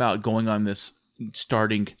thinking about going on this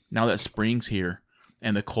starting now that spring's here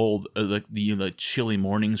and the cold, the chilly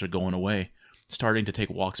mornings are going away, starting to take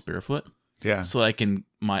walks barefoot. Yeah. So I can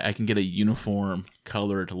get a uniform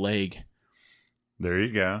colored leg. There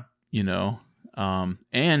you go. You know,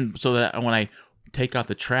 and so that when I take out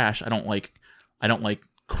the trash, I don't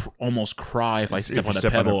almost cry if I step on a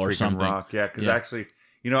pebble or something. Rock. Yeah, because actually,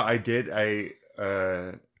 you know,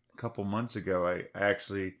 a couple months ago, I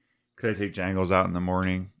actually, because I take Jangles out in the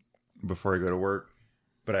morning before I go to work,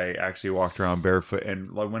 but I actually walked around barefoot,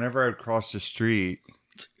 and like whenever I would cross the street,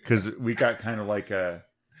 because we got kind of like a,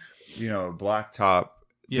 you know, blacktop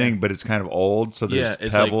thing, but it's kind of old, so there's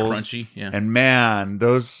it's pebbles, like crunchy, and man,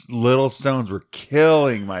 those little stones were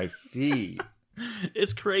killing my feet.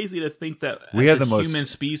 It's crazy to think that we as have a human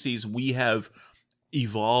species, we have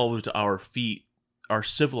evolved our feet, our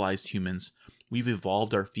civilized humans. We've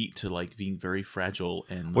evolved our feet to like being very fragile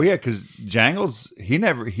and. Well, yeah, because Jangles, he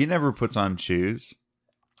never puts on shoes.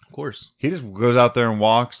 Of course, he just goes out there and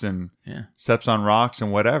walks and steps on rocks and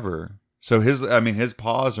whatever. So his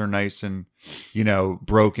paws are nice and, you know,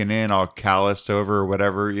 broken in, all calloused over or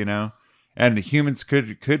whatever, you know. And humans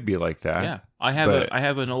could be like that. Yeah, I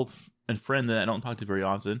have an old friend that I don't talk to very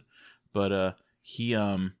often, but he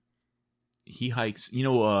hikes. You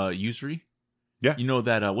know, Usuri. Yeah. You know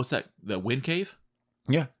that what's that wind cave?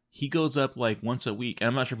 Yeah. He goes up like once a week, and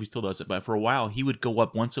I'm not sure if he still does it, but for a while he would go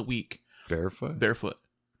up once a week barefoot.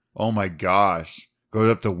 Oh my gosh. Goes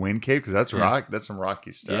up the wind cave because that's rock. That's some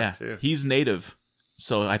rocky stuff too. He's native,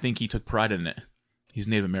 so I think he took pride in it. He's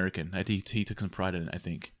Native American. I think he took some pride in it. I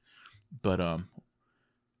think, but or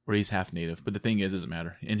he's half native. But the thing is, it doesn't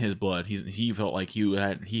matter. In his blood, he felt like he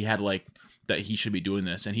had like that he should be doing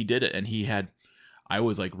this, and he did it. And I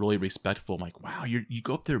was like really respectful. I'm like, wow, you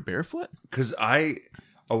go up there barefoot? Because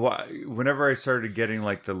whenever I started getting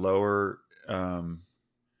like the lower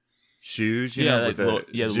shoes, you know, with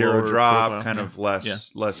the zero drop, profile, kind of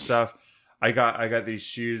less stuff. I got these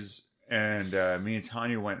shoes, and me and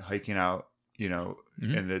Tanya went hiking out, you know,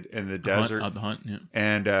 in the desert, out the hunt, yeah.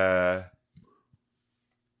 And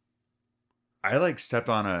I like stepped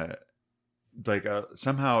on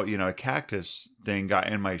somehow, you know, a cactus thing got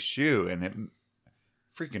in my shoe, and it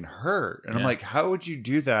freaking hurt. And I'm like, how would you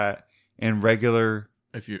do that in regular?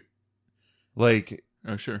 If you like,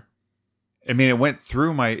 oh sure. I mean, it went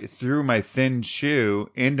through my thin shoe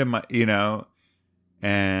into my, you know,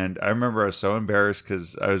 and I remember I was so embarrassed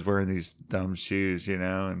because I was wearing these dumb shoes, you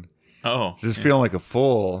know, and just feeling like a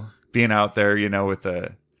fool being out there, you know, with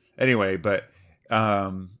anyway, but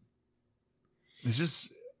it's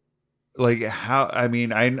just like how, I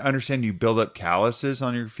mean, I understand you build up calluses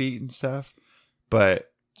on your feet and stuff,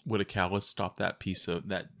 but would a callus stop that piece of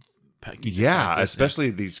that? Especially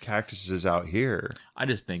these cactuses out here. I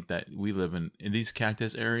just think that we live in these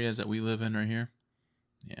cactus areas that we live in right here.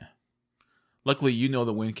 Yeah. Luckily, you know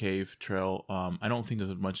the Wind Cave Trail. I don't think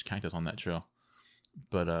there's much cactus on that trail,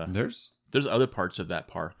 but there's other parts of that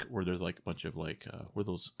park where there's like a bunch of like where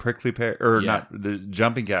those prickly pear or not the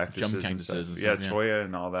jumping cactuses, and stuff. Cholla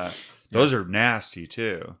and all that. Those are nasty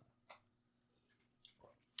too.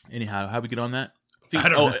 Anyhow, how we get on that?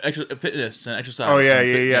 Fitness and exercise. Oh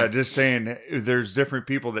yeah. Just saying, there's different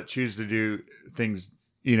people that choose to do things,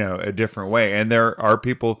 you know, a different way, and there are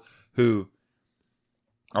people who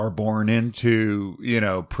are born into, you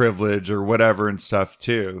know, privilege or whatever and stuff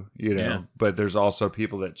too, you know. Yeah. But there's also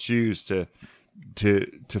people that choose to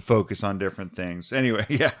focus on different things. Anyway,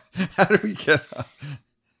 yeah. How do we get?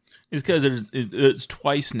 It's because it's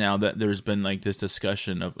twice now that there's been like this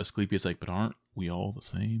discussion of Asclepius, like, but aren't we all the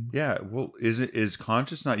same? Yeah, well, is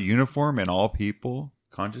conscious not uniform in all people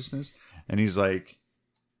consciousness? And he's like,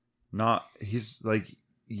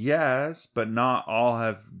 yes, but not all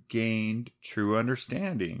have gained true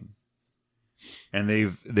understanding, and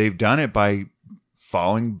they've done it by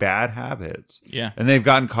following bad habits. Yeah, and they've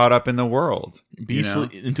gotten caught up in the world,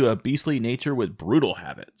 into a beastly nature with brutal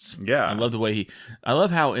habits. Yeah, I love the way I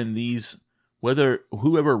love how in these,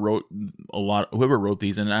 whoever wrote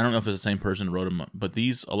these, and I don't know if it's the same person who wrote them, but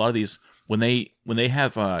a lot of these when they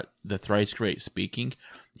have the thrice great speaking,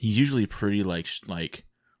 he's usually pretty like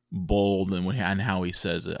bold and how he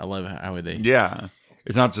says it. I love how they. Yeah,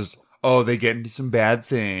 it's not just they get into some bad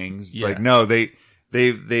things. It's like no,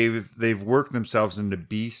 they've worked themselves into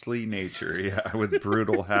beastly nature. Yeah, with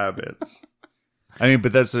brutal habits. I mean,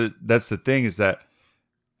 but that's the thing is that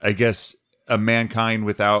I guess a mankind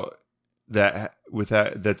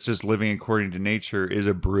that's just living according to nature is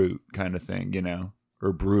a brute kind of thing,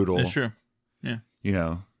 or brutal. That's true.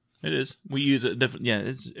 Yeah, it is. We use it different. Yeah,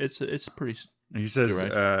 it's pretty. He says,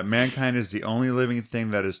 mankind is the only living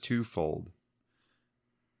thing that is twofold.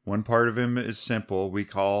 One part of him is simple.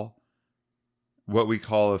 What we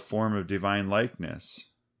call a form of divine likeness.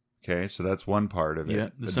 Okay, so that's one part of it. Yeah,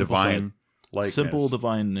 the divine likeness. Simple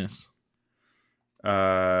divineness.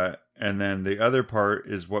 And then the other part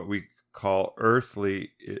is what we call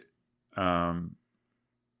earthly. The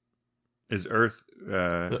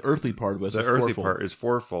earthly part of us. The earthly part is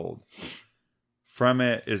fourfold. From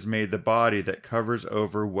it is made the body that covers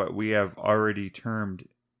over what we have already termed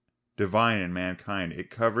divine in mankind. It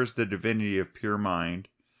covers the divinity of pure mind,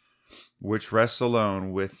 which rests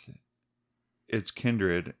alone with its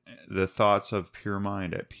kindred, the thoughts of pure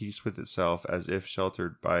mind, at peace with itself, as if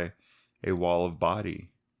sheltered by a wall of body.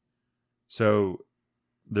 So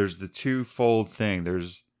there's the twofold thing.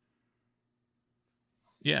 There's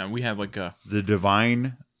we have like the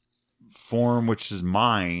divine form, which is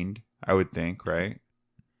mind, I would think, right?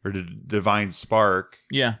 Or the divine spark.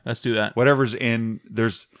 Yeah, let's do that. Whatever's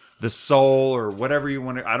there's the soul or whatever you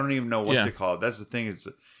want to, I don't even know what to call it. That's the thing.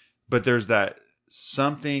 But there's that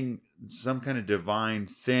some kind of divine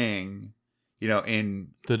thing, in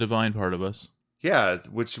the divine part of us. Yeah,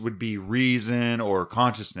 which would be reason or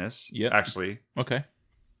consciousness. Yeah, actually. Okay.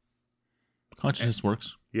 Consciousness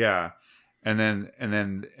works. Yeah. And then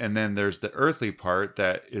there's the earthly part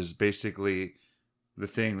that is basically the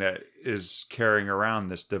thing that is carrying around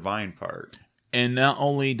this divine part. And not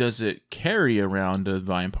only does it carry around the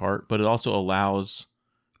divine part, but it also allows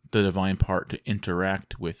the divine part to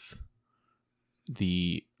interact with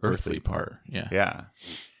the earthly part. Yeah. Yeah.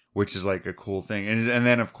 Which is like a cool thing. And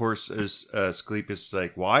then, of course, as Asclepius is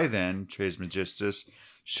like, why then, Trismegistus,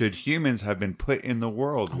 should humans have been put in the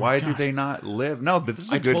world? Why do they not live? No, but this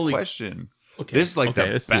is a good question. Okay. This is like the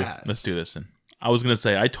best. Let's do this. And I was going to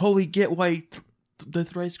say, I totally get why the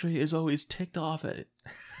thrice great is always ticked off at it.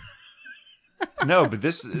 No, but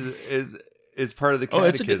this is it's part of the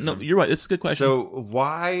catechism. You're right. It's a good question. So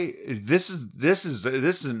why this is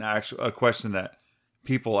a question that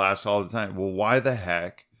people ask all the time. Well, why the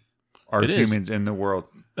heck are humans in the world?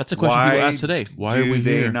 That's a question people ask today. Why are we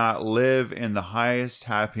here? Do they not live in the highest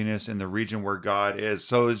happiness in the region where God is?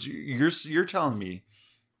 So you're telling me,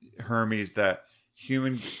 Hermes, that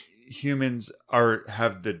humans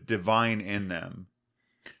have the divine in them,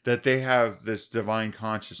 that they have this divine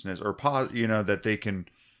consciousness, or that they can.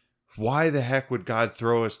 Why the heck would God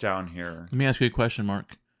throw us down here? Let me ask you a question,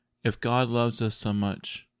 Mark. If God loves us so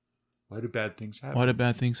much, why do bad things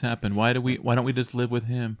happen? Why don't we just live with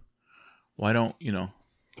Him? Why don't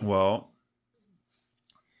Well,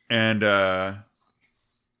 and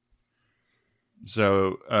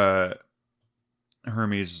so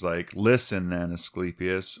Hermes is like, listen then,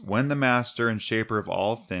 Asclepius, when the master and shaper of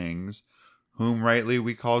all things, whom rightly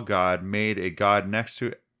we call God, made a God next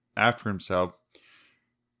to after himself,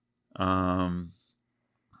 who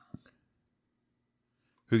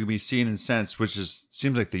can be seen and sensed, which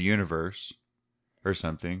seems like the universe or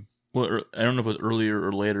something. Well, I don't know if it was earlier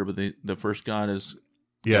or later, but the first God is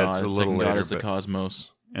God. It's a little later. God is the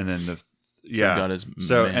cosmos, and then God is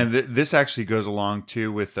so. man. And this actually goes along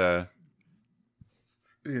too with in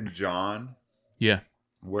John,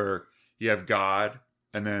 where you have God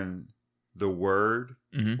and then the Word,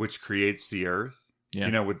 which creates the earth.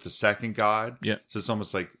 With the second God. So it's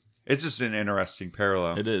almost like it's just an interesting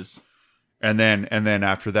parallel. It is. And then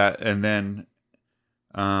after that, and then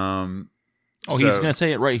he's gonna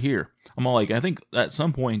say it right here. I'm all like, I think at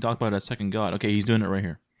some point he talked about a second God. Okay, he's doing it right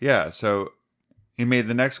here. Yeah, so he made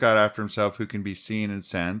the next God after himself, who can be seen and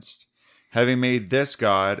sensed. Having made this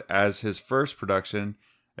God as his first production,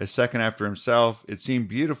 a second after himself, it seemed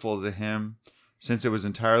beautiful to him, since it was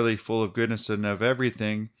entirely full of goodness and of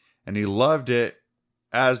everything, and he loved it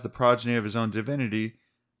as the progeny of his own divinity.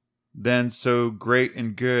 Then so great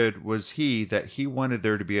and good was he that he wanted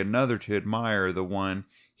there to be another to admire the one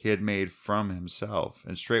he had made from himself,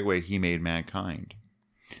 and straightway he made mankind.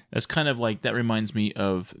 That's kind of like, that reminds me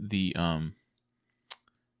of the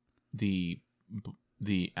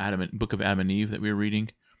book of Adam and Eve that we were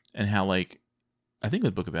reading, and how, like, I think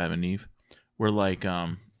the book of Adam and Eve, where like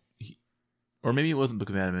or maybe it wasn't the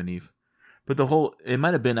book of Adam and Eve, but it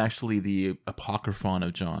might have been actually the Apocryphon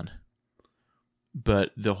of John.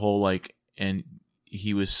 But the whole, like, and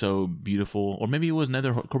he was so beautiful, or maybe it was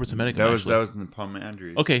another Corpus Hermeticum. That was in the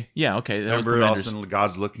Poemandres. Okay, yeah, okay. Remember, all of a sudden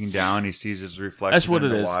God's looking down, he sees his reflection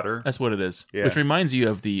in the water. That's what it is. Yeah. Which reminds you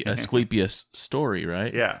of the Asclepius story,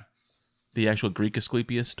 right? Yeah. The actual Greek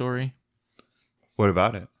Asclepius story. What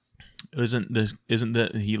about it? Isn't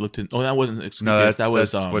that he looked in? Oh, that wasn't Asclepius. No, that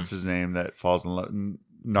was what's his name that falls in love.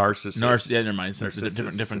 Narcissus. Yeah, never mind. It's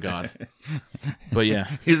a different god. But yeah,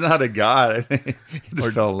 he's not a god. I think he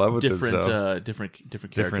just fell in love with himself. Different character.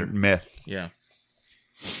 Different myth. Yeah,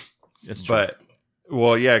 that's true. But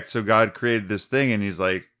well, yeah. So God created this thing, and he's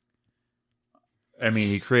like, I mean,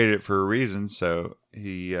 he created it for a reason. So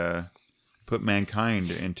he put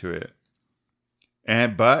mankind into it,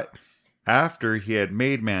 but after he had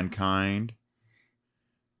made mankind,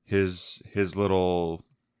 his little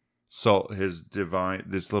soul, his divine,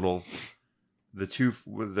 the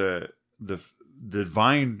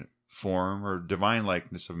divine form or divine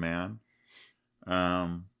likeness of man,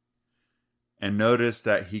 and noticed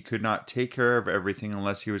that he could not take care of everything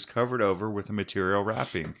unless he was covered over with a material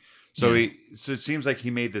wrapping. So it seems like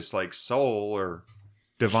he made this like soul or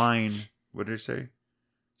divine, what did I say?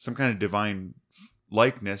 Some kind of divine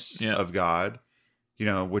likeness of God,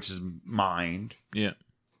 which is mind. Yeah.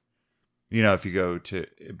 If you go to,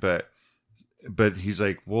 but he's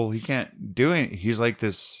like, well, he can't do it. He's like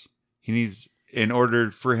this. He needs, in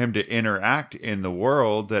order for him to interact in the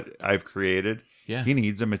world that I've created. Yeah. He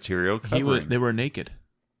needs a material covering. They were naked.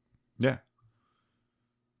 Yeah.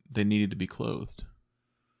 They needed to be clothed.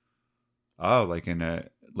 Oh, like the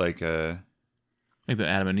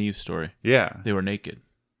Adam and Eve story. Yeah. They were naked.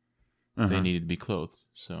 Uh-huh. They needed to be clothed.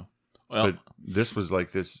 So, but this was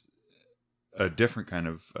like a different kind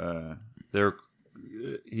of.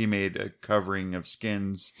 He made a covering of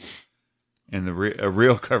skins, and a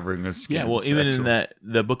real covering of skins. Yeah, well, even in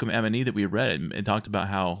the book of Adam and Eve that we read, it talked about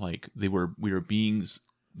how like we were beings.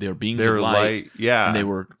 They were beings of light. Yeah, and they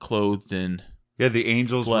were clothed in. Yeah, the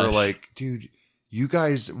angels flesh. were like, dude, you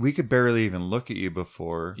guys, we could barely even look at you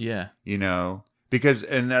before. Yeah, because,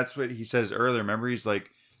 and that's what he says earlier. Remember, he's like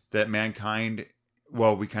that mankind.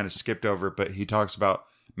 Well, we kind of skipped over it, but he talks about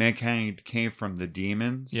mankind came from the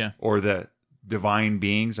demons. Yeah, or the divine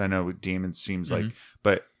beings. I know demons seems like,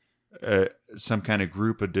 but some kind of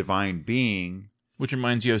group of divine being. Which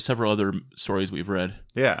reminds you of several other stories we've read.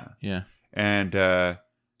 Yeah. Yeah. And Enuma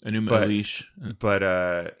Elish.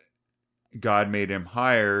 But God made him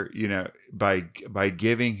higher, by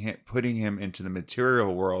putting him into the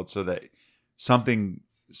material world so that something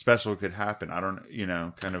special could happen. I don't,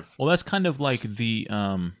 kind of. Well, that's kind of like the.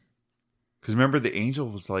 Because remember, the angel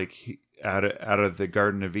was like out of the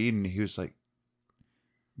Garden of Eden. He was like,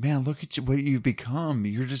 "Man, look at what you've become.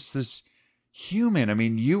 You're just this human. I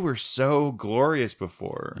mean, you were so glorious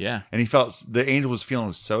before." Yeah, and the angel was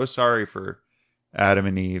feeling so sorry for Adam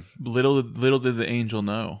and Eve. Little did the angel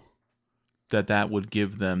know that would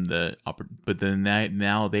give them the but then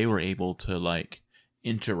now they were able to like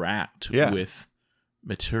interact with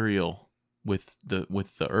material, with the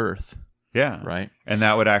earth. Yeah. Right. And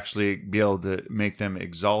that would actually be able to make them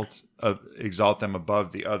exalt them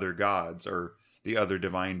above the other gods or the other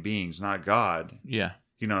divine beings, not God. Yeah.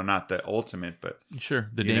 Not the ultimate, but sure,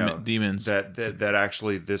 the demons. That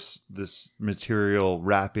actually this material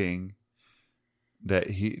wrapping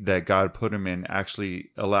that God put him in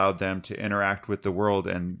actually allowed them to interact with the world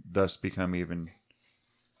and thus become even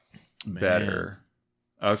better.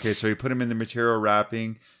 Okay, so he put him in the material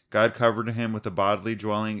wrapping. God covered him with a bodily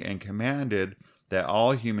dwelling and commanded that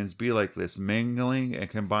all humans be like this, mingling and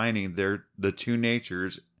combining the two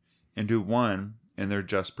natures into one in their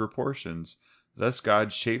just proportions. Thus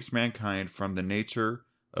God shapes mankind from the nature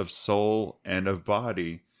of soul and of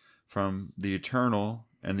body, from the eternal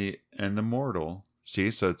and the mortal.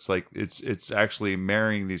 See, so it's like it's actually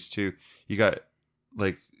marrying these two. You got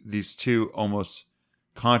like these two almost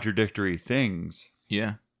contradictory things.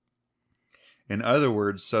 Yeah. In other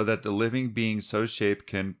words, so that the living being so shaped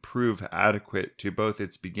can prove adequate to both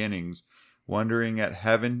its beginnings, wondering at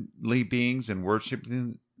heavenly beings and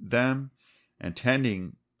worshiping them, and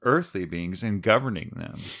tending earthly beings and governing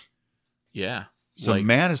them. Yeah. So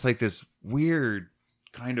man is like this weird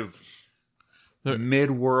kind of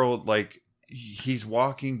mid-world, like he's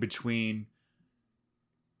walking between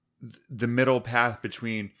the middle path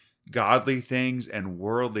between godly things and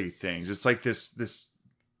worldly things. It's like this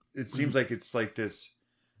it seems like it's like this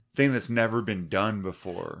thing that's never been done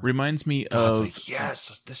before. Reminds me God's of like,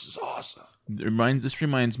 yes, this is awesome. This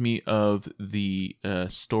reminds me of the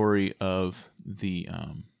story of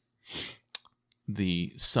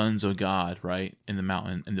the sons of God, right, in the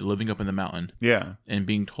mountain, and they're living up in the mountain, Yeah. and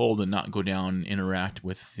being told to not go down and interact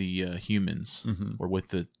with the humans or with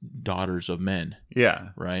the daughters of men, Yeah.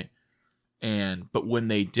 right? But when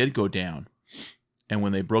they did go down, and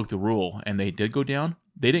when they broke the rule, and they did go down,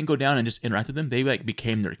 they didn't go down and just interact with them. They like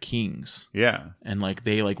became their kings, Yeah. and like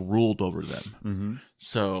they like ruled over them. Mm-hmm.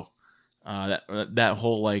 So that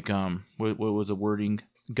whole like what was the wording,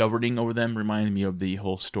 governing over them, reminded me of the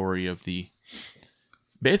whole story of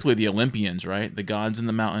basically the Olympians, right? The gods in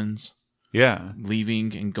the mountains, Yeah.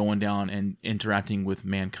 leaving and going down and interacting with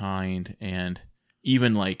mankind, and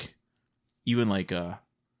even like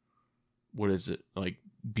what is it like?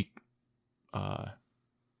 I'm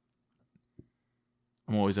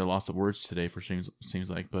always at a loss of words today for seems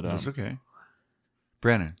like, but That's okay.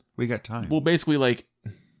 Brandon, we got time. well, basically like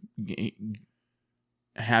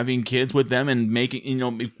having kids with them and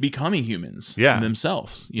becoming humans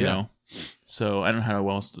themselves, you know. So I don't know how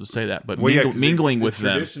else to say that, but mingling with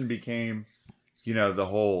them. Tradition became, the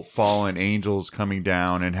whole fallen angels coming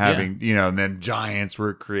down and having, and then giants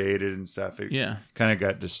were created and stuff. It kind of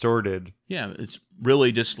got distorted. Yeah, it's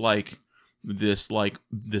really just like this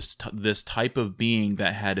type of being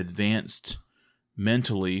that had advanced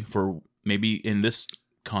mentally, for maybe in this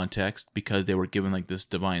context because they were given like this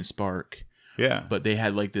divine spark. Yeah. But they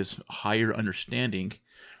had like this higher understanding,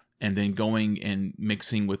 and then going and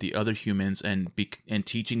mixing with the other humans and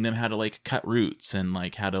teaching them how to like cut roots and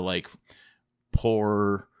like how to like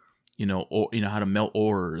pour, how to melt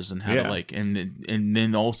ores and how to like, and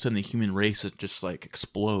then all of a sudden the human race just like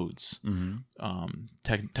explodes,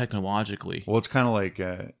 technologically. Well, it's kind of like,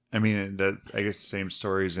 I guess the same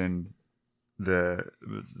stories in the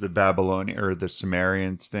Babylonian or the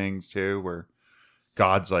Sumerians things too, where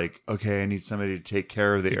God's like, okay, I need somebody to take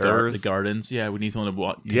care of the earth. The gardens. Yeah, we need someone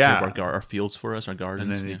to take care of our fields for us, our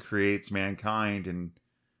gardens. And then he creates mankind,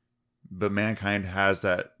 but mankind has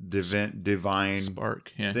that divine spark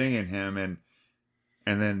thing in him. And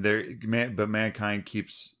then but mankind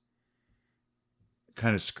keeps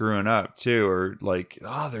kind of screwing up too, or like,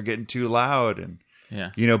 they're getting too loud. And,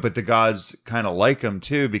 but the gods kind of like them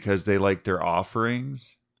too, because they like their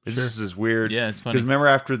offerings. It's just this weird. Yeah, it's funny. Because remember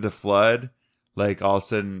after the flood, like all of a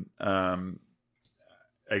sudden,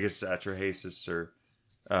 I guess Atrahasis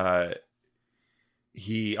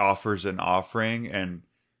he offers an offering,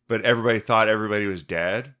 but everybody thought everybody was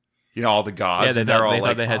dead. All the gods, and they're all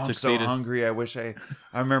like, they had I'm succeeded. so hungry. I wish I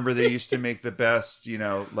remember they used to make the best,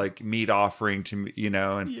 like meat offering to me,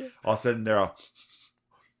 and all of a sudden they're all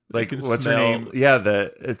like, what's her name? Yeah,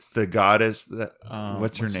 it's the goddess.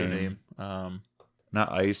 What's her name? Not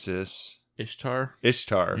Isis. Ishtar.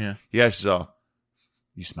 Yeah. Yeah, she's all,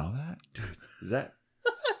 you smell that? Dude,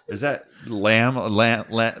 is that lamb,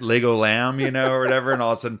 Lego lamb, or whatever? And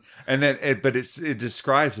all of a sudden, and then it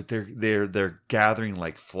describes that they're gathering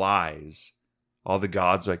like flies. All the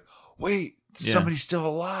gods are like, wait, somebody's still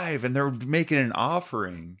alive, and they're making an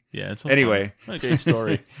offering. Yeah. It's anyway, okay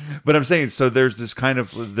story. But I'm saying, so there's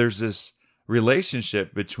this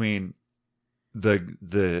relationship between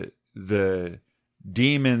the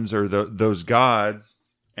demons or those gods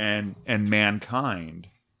and mankind.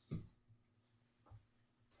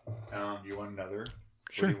 You want another?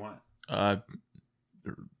 Sure. What do you want?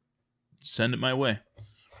 Send it my way.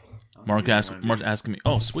 Mark asking me.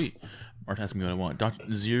 Oh, sweet. Mark asking me what I want.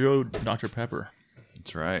 Dr. Pepper.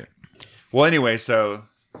 That's right. Well, anyway, so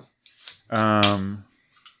I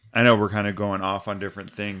know we're kind of going off on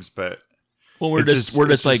different things, but we're just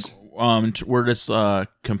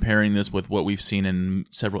comparing this with what we've seen in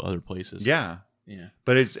several other places. Yeah.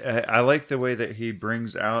 But I like the way that he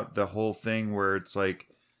brings out the whole thing where it's like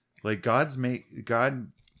God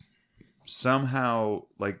somehow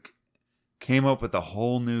like came up with a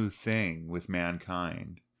whole new thing with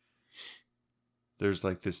mankind. There's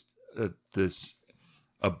like this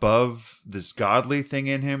above this godly thing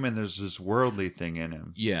in him, and there's this worldly thing in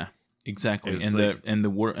him. Yeah, exactly. It's and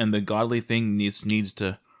the godly thing needs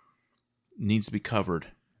to be covered,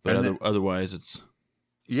 but otherwise it's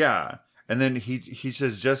And then he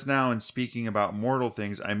says, just now in speaking about mortal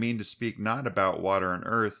things, I mean to speak not about water and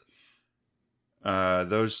earth,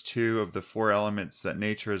 those two of the four elements that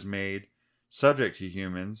nature has made subject to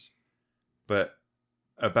humans, but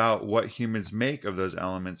about what humans make of those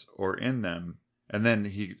elements or in them. And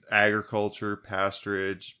then agriculture,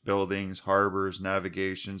 pasturage, buildings, harbors,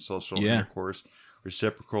 navigation, social intercourse,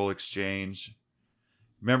 reciprocal exchange.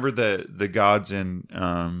 Remember the gods in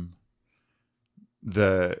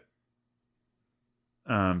the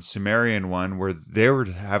Sumerian one where they were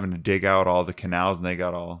having to dig out all the canals, and they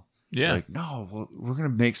got all like, no, well, we're going to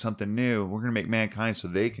make something new. We're going to make mankind so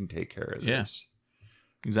they can take care of this.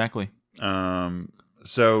 Exactly.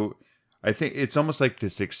 So I think it's almost like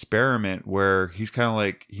this experiment where he's kind of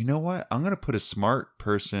like, you know what? I'm going to put a smart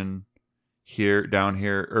person down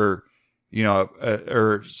here, or, you know,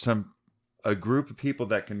 or a group of people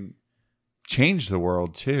that can change the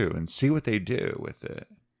world too, and see what they do with it.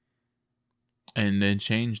 And then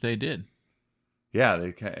change they did. Yeah,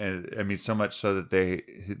 I mean, so much so that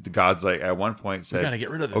the gods, like, at one point said, we gotta get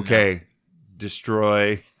rid of them. Okay, now.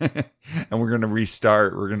 Destroy, and we're going to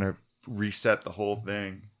restart. We're going to reset the whole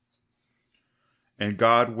thing. And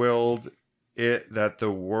God willed it that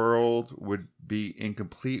the world would be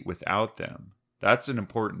incomplete without them. That's an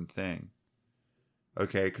important thing.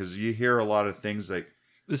 Okay, because you hear a lot of things like...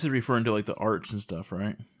 This is referring to, like, the arts and stuff,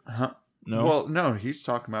 right? Huh? No? Well, no, he's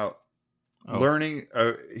talking about learning.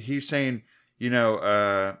 He's saying, you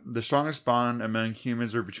know, the strongest bond among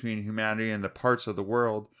humans are between humanity and the parts of the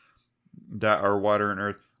world that are water and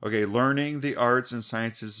earth. Okay, learning the arts and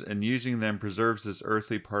sciences and using them preserves this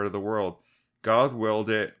earthly part of the world. God willed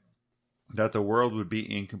it that the world would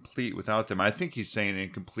be incomplete without them. I think he's saying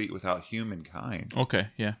incomplete without humankind. Okay,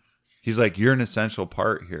 yeah. He's like, you're an essential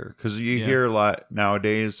part here. Because you hear a lot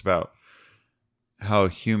nowadays about how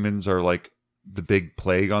humans are like the big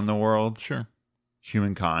plague on the world. Sure.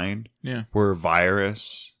 Humankind. Yeah. We're a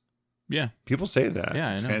virus. Yeah. People say that. Yeah,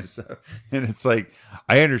 I know. Kind of stuff. And it's like,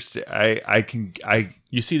 I understand.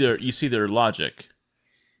 You see their logic.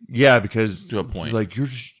 Yeah, because to a point. Like,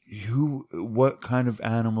 what kind of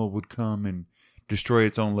animal would come and destroy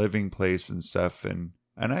its own living place and stuff? And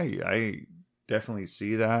I definitely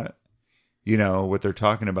see that, you know, what they're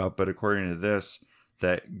talking about. But according to this,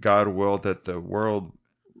 that God willed that the world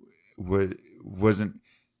wasn't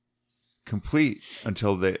complete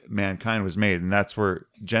until mankind was made. And that's where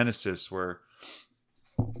Genesis, where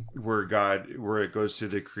it goes through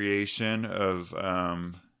the creation of,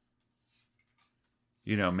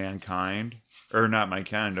 you know, mankind, or not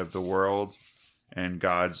mankind, of the world. And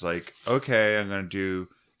God's like, okay, I'm going to do,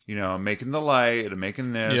 you know, I'm making the light, I'm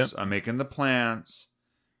making this, I'm making the plants.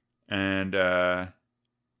 And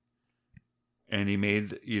he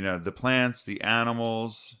made, you know, the plants, the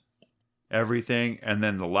animals, everything. And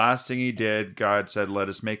then the last thing he did, God said, let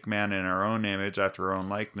us make man in our own image, after our own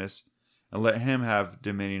likeness, and let him have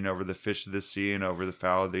dominion over the fish of the sea, and over the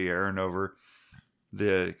fowl of the air, and over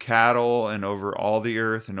the cattle, and over all the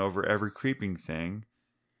earth, and over every creeping thing.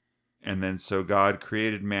 And then so God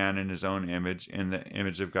created man in his own image. In the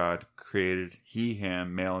image of God created he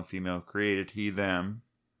him, male and female created he them.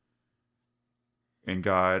 And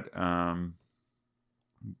God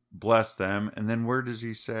blessed them. And then where does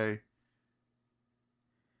he say?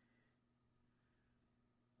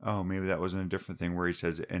 Oh, maybe that was in a different thing where he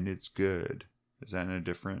says, and it's good. Is that in a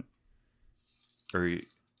different?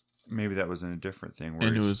 Maybe that was in a different thing. Where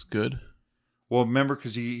and it was good? Well, remember,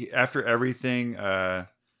 because after everything,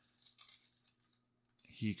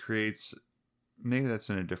 he creates, maybe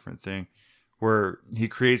that's in a different thing, where he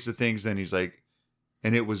creates the things, then he's like,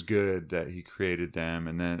 and it was good that he created them.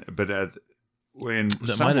 And then, but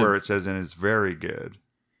somewhere it says, and it's very good.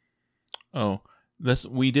 Oh,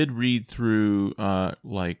 we did read through,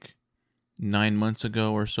 like 9 months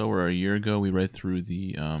ago or so, or a year ago, we read through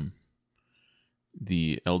the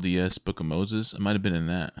LDS Book of Moses. It might have been in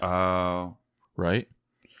that. Oh. Right?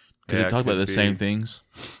 Because they talk about the same things.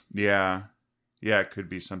 Yeah. Yeah, it could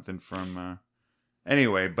be something from...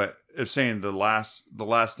 Anyway, but it's saying the last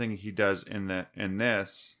thing he does in the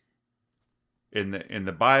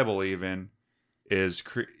Bible even is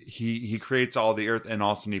he creates all the earth, and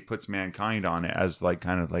also he puts mankind on it as like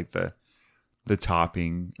kind of like the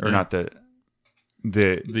topping, or not the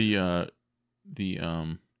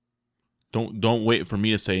don't wait for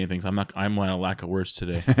me to say anything. I'm at a lack of words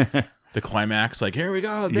today. The climax, like, here we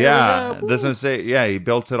go. We go. Doesn't say. Yeah, he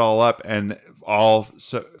built it all up, and all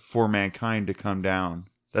for mankind to come down.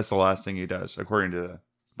 That's the last thing he does, according to the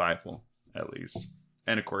Bible, at least,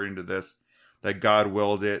 and according to this, that God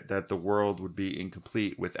willed it that the world would be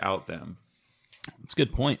incomplete without them. That's a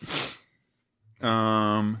good point.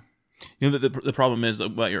 The problem is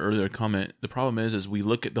about your earlier comment. The problem is we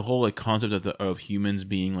look at the whole like concept of humans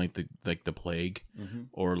being like the plague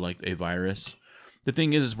or like a virus. The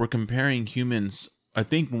thing is we're comparing humans. I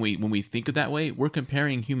think when we think of that way, we're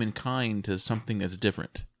comparing humankind to something that's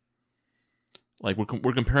different. Like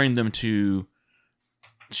we're comparing them to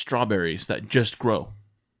strawberries that just grow.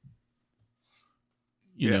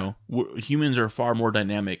 You know, humans are far more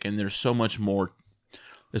dynamic, and there's so much more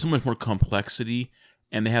complexity,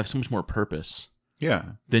 and they have so much more purpose. Yeah.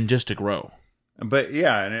 Than just to grow. But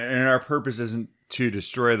yeah, and our purpose isn't to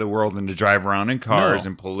destroy the world and to drive around in cars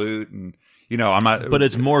and pollute and I'm not. But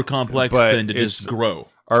it's more complex than to just grow.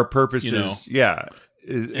 Our purpose is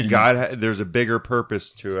God. There's a bigger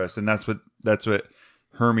purpose to us, and that's what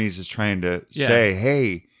Hermes is trying to say.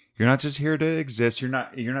 Hey, you're not just here to exist. You're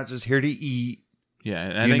not just here to eat. Yeah,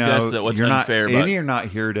 and I think that's what's unfair about you're not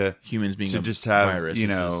here to humans being to just have virus.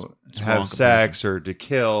 Have sex or to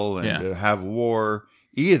kill and to have war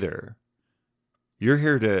either. You're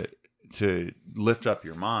here to lift up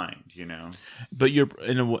your mind, But you're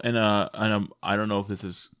in a I don't know if this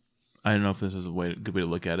is a good way to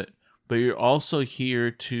look at it. But you're also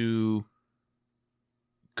here to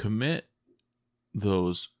commit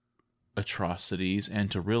those atrocities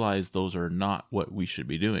and to realize those are not what we should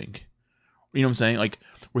be doing. You know what I'm saying? Like,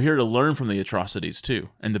 we're here to learn from the atrocities too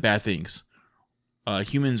and the bad things.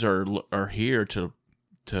 Humans are here to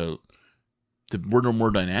we're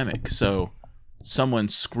more dynamic. So someone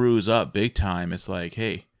screws up big time, it's like,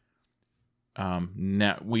 hey,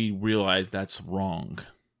 now we realize that's wrong.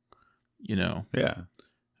 Yeah.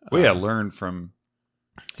 Learn from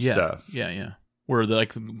stuff. Yeah. Where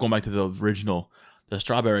going back to the original, the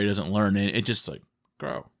strawberry doesn't learn, it just like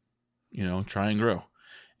grow. Try and grow.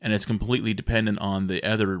 And it's completely dependent on the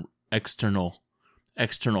other external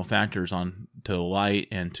factors, on to the light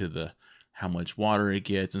and to the how much water it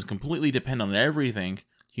gets. It's completely dependent on everything.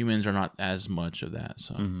 Humans are not as much of that.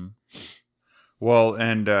 So, well,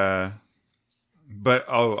 and but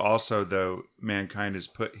also though, mankind is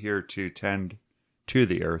put here to tend to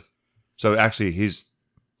the earth. So actually, he's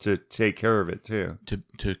to take care of it too.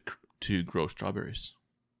 To grow strawberries.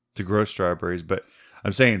 To grow strawberries, but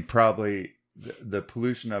I'm saying probably. The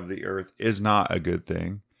pollution of the earth is not a good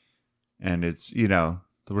thing, and it's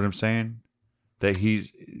what I'm saying, that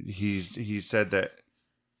he said that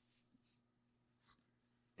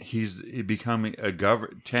he's becoming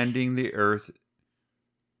tending the earth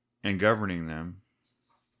and governing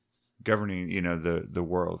the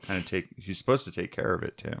world, he's supposed to take care of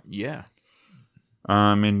it too. Yeah.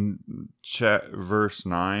 In verse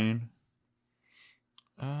 9.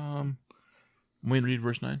 We read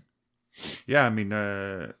verse 9. Yeah, I mean,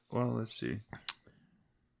 well, let's see.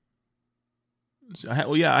 I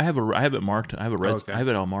have it marked. I have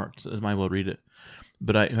it all marked. So I might as well read it.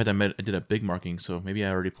 But I did a big marking, so maybe I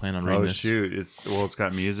already plan on reading this. Oh shoot! It's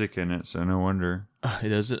got music in it, so no wonder. It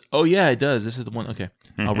does it. Oh yeah, it does. This is the one. Okay,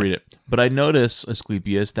 I'll read it. But I notice,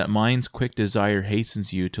 Asclepius, that mind's quick desire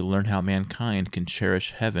hastens you to learn how mankind can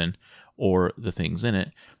cherish heaven or the things in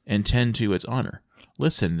it and tend to its honor.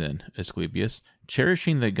 Listen then, Asclepius.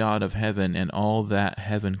 Cherishing the God of heaven and all that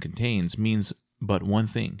heaven contains means but one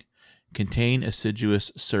thing: contain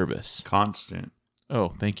assiduous service. Constant. Oh,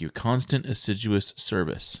 thank you. Constant assiduous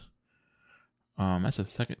service. That's the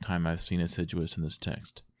second time I've seen assiduous in this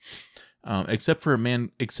text. Except for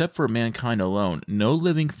mankind alone, no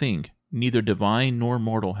living thing, neither divine nor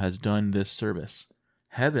mortal, has done this service.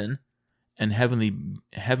 Heaven and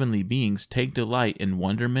heavenly beings take delight in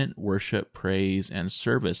wonderment, worship, praise, and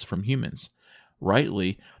service from humans.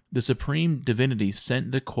 Rightly, the supreme divinity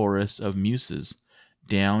sent the chorus of muses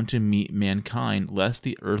down to meet mankind, lest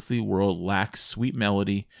the earthly world lack sweet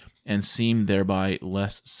melody and seem thereby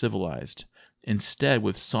less civilized. Instead,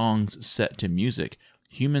 with songs set to music,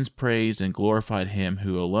 humans praised and glorified him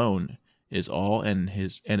who alone is all and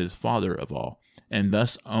is father of all, and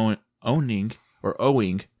thus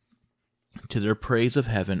owing to their praise of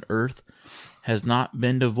heaven, earth has not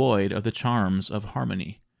been devoid of the charms of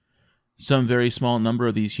harmony. Some very small number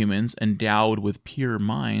of these humans, endowed with pure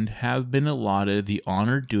mind, have been allotted the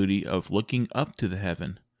honored duty of looking up to the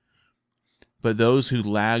heaven. But those who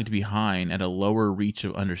lagged behind at a lower reach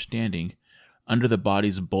of understanding, under the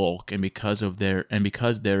body's bulk, and because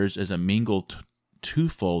theirs is a mingled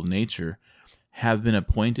twofold nature, have been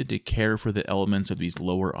appointed to care for the elements of these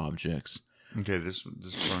lower objects. Okay, this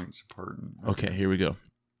point's important. Okay, here we go.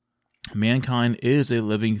 Mankind is a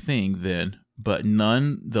living thing, then, but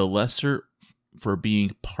none the lesser for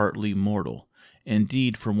being partly mortal.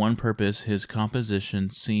 Indeed, for one purpose his composition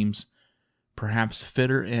seems perhaps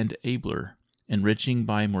fitter and abler, enriching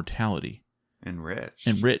by mortality.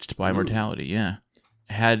 Enriched by mortality. Yeah.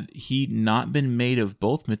 Had he not been made of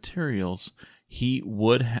both materials, he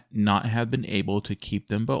would not have been able to keep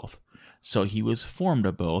them both. So he was formed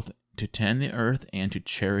of both to tend the earth and to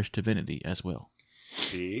cherish divinity as well.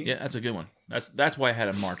 See? Yeah, that's a good one. That's why I had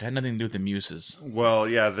it marked. It had nothing to do with the muses. Well,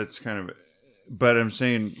 yeah, that's kind of... But I'm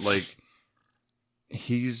saying, like,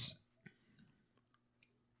 he's...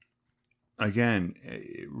 Again,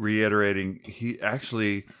 reiterating, he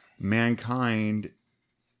actually... Mankind,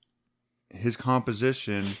 his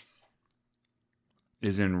composition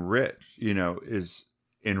is enriched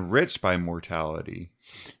by mortality.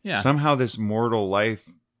 Yeah. Somehow this mortal life,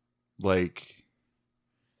 like,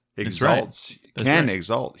 exalts,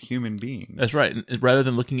 exalt human beings. That's right. Rather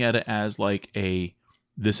than looking at it as like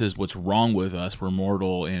this is what's wrong with us, we're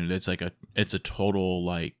mortal, and it's a total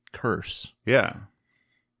like curse. Yeah.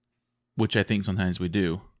 Which I think sometimes we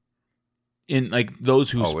do. In like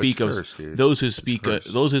those who speak of those who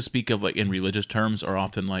speak of like in religious terms are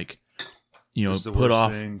often like, put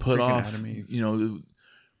off,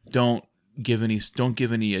 don't give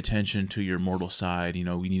any attention to your mortal side.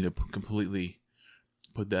 We need to completely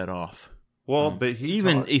put that off. Well, but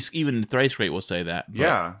even Thrice Great will say that.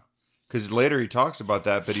 Yeah, because later he talks about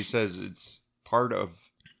that, but he says it's part of.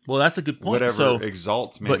 Well, that's a good point. Whatever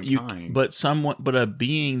exalts mankind, but a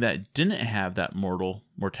being that didn't have that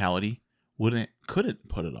mortality couldn't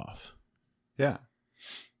put it off. Yeah,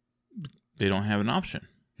 they don't have an option.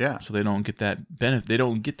 Yeah, so they don't get that benefit. They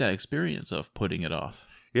don't get that experience of putting it off.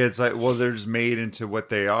 Yeah, it's like, well, they're just made into what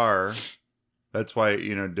they are. That's why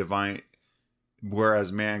divine.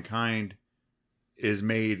 Whereas mankind is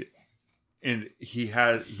made, and he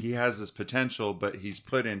has this potential, but he's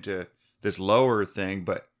put into this lower thing.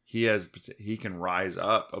 But he can rise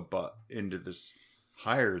up above into this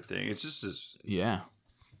higher thing. It's just this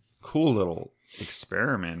cool little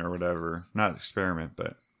experiment or whatever. Not experiment,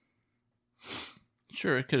 but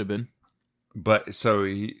sure, it could have been. But so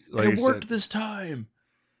it worked this time.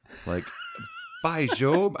 Like, by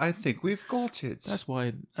Job, I think we've got it. That's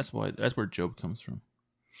where Job comes from.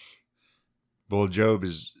 Well, Job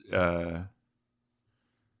is or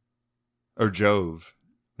Jove,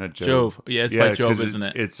 not Job. Jove. Yeah, it's by Jove, isn't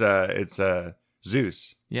it? It's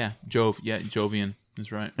Zeus. Yeah, Jove. Yeah, Jovian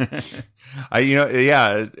is right. It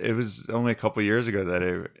was only a couple years ago that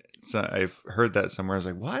I've heard that somewhere. I was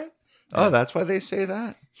like, what? Yeah. Oh, that's why they say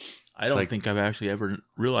that? I don't think I've actually ever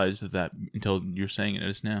realized that until you're saying it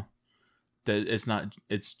just now. That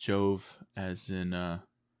it's Jove as in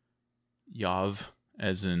Yav,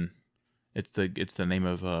 as in it's the name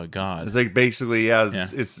of God. It's like basically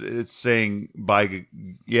it's saying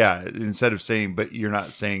instead of saying, but you're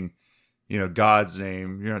not saying God's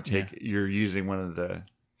name, you're not you're using one of the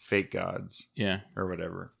fake gods, or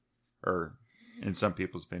whatever, or in some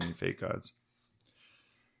people's opinion, fake gods.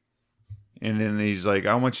 And then he's like,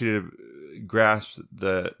 I want you to grasp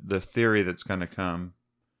the theory that's going to come.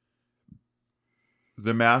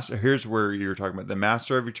 The master. Here's where you're talking about. The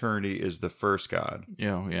master of eternity is the first God.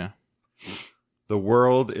 Yeah. The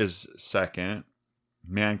world is second.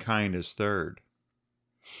 Mankind is third.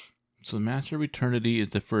 So the master of eternity is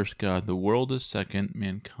the first God. The world is second.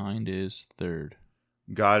 Mankind is third.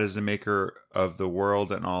 God is the maker of the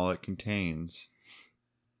world and all it contains,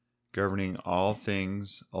 governing all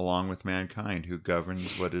things along with mankind, who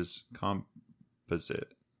governs what is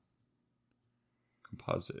composite.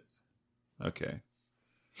 Okay.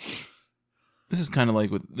 This is kind of like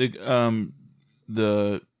with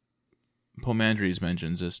the Pomandres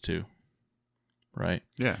mentions this too, right?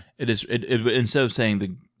 Yeah. It is. It instead of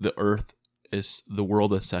saying the earth is the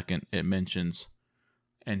world is second, it mentions,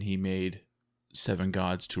 and he made 7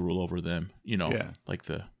 gods to rule over them. Like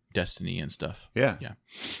the destiny and stuff. Yeah.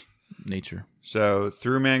 Nature. So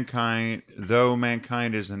through mankind, though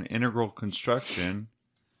mankind is an integral construction,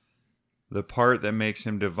 the part that makes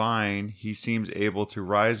him divine, he seems able to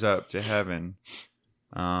rise up to heaven,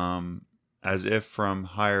 as if from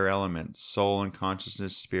higher elements, soul and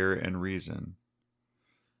consciousness, spirit and reason.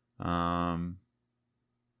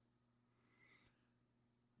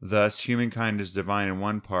 Thus, humankind is divine in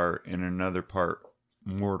one part, and another part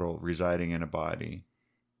mortal, residing in a body.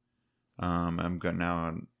 I'm going now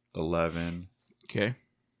on 11. Okay.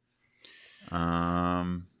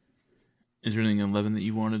 Is there anything in 11 that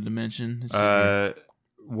you wanted to mention?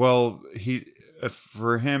 Well,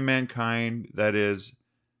 for him, mankind, that is,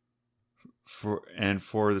 for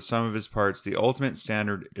the sum of his parts, the ultimate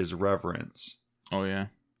standard is reverence. Oh yeah.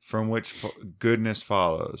 From which goodness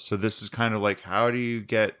follows. So this is kind of like, how do you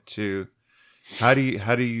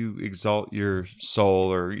exalt your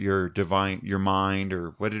soul or your divine, your mind,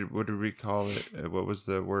 or what did we call it? What was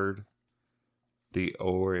the word? the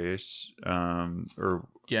oris, or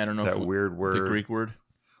Yeah, I don't know that weird word. The Greek word.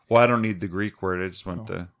 Well, I don't need the Greek word. I just want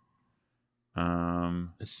Oh.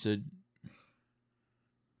 It's a,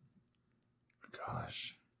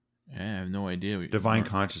 gosh, I have no idea. divine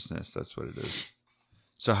consciousness. That's what it is.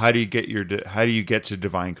 So how do you get how do you get to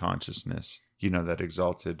divine consciousness? You know, that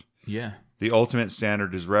exalted. Yeah. The ultimate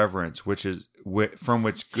standard is reverence, which is from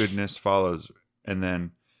which goodness follows, and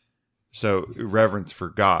then so reverence for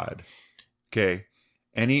God. Okay.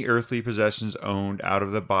 Any earthly possessions owned out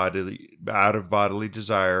of bodily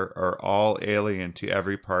desire are all alien to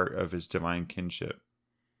every part of his divine kinship.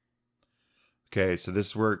 Okay, so this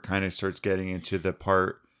is where it kind of starts getting into the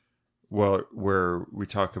part where we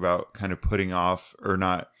talk about kind of putting off or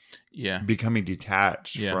not becoming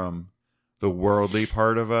detached from the worldly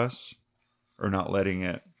part of us, or not letting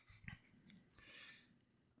it.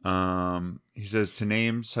 He says to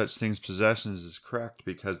name such things possessions is correct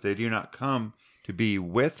because they do not come to be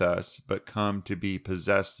with us, but come to be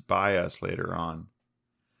possessed by us later on.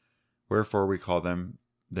 Wherefore we call them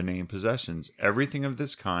the name possessions. Everything of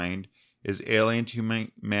this kind is alien to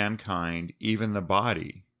mankind, even the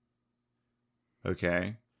body.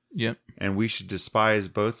 Okay? Yep. And we should despise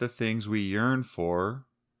both the things we yearn for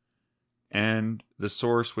and the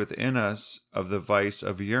source within us of the vice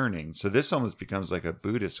of yearning. So this almost becomes like a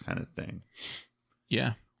Buddhist kind of thing.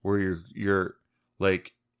 Yeah. Where you're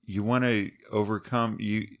like, you want to overcome,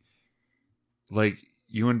 you want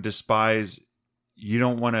to despise, you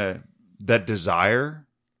don't want to, that desire,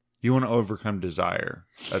 you want to overcome desire.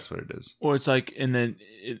 That's what it is. Or it's like in the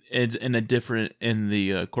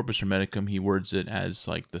Corpus Hermeticum, he words it as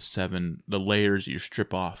like the layers you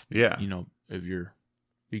strip off. Yeah. You know, of you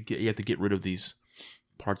have to get rid of these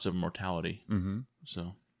parts of mortality. Mm-hmm.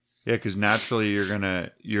 So. Yeah, because naturally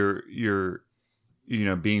you're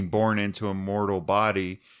being born into a mortal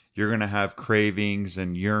body, you're gonna have cravings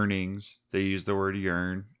and yearnings. They use the word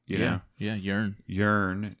yearn. You know? Yeah, yearn.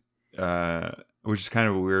 Yearn, which is kind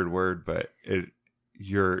of a weird word, but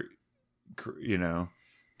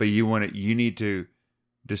but you need to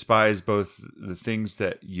despise both the things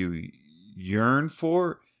that you yearn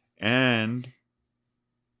for and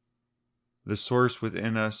the source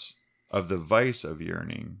within us of the vice of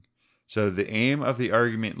yearning. So the aim of the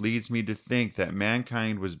argument leads me to think that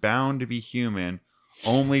mankind was bound to be human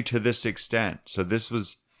only to this extent. So this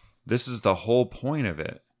is the whole point of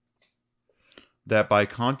it. That by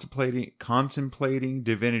contemplating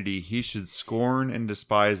divinity, he should scorn and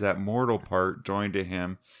despise that mortal part joined to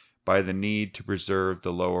him by the need to preserve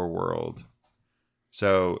the lower world.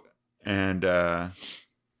 So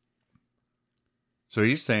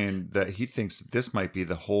he's saying that he thinks this might be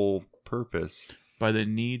the whole purpose. By the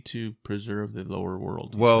need to preserve the lower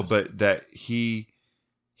world. Well, but that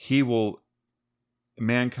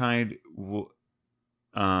mankind will,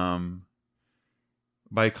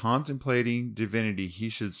 by contemplating divinity, he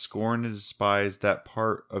should scorn and despise that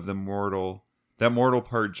part of the mortal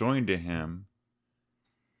part joined to him.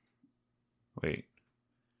 Wait.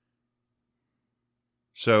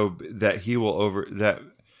 So that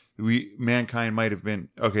mankind might have been,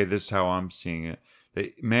 okay, this is how I'm seeing it.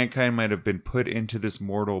 That mankind might have been put into this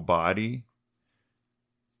mortal body.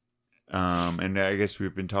 And I guess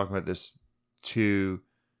we've been talking about this too,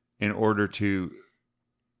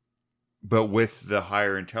 but with the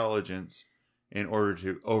higher intelligence, in order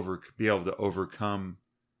to be able to overcome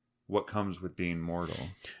what comes with being mortal.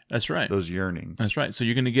 That's right. Those yearnings. That's right. So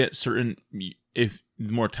you're going to get if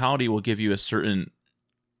mortality will give you a certain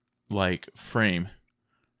like frame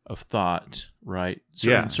of thought, right?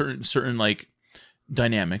 Certain like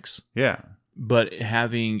dynamics. Yeah. But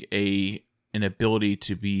having an ability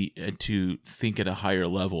to think at a higher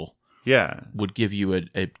level. Yeah. Would give you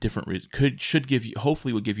a different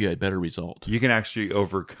hopefully would give you a better result. You can actually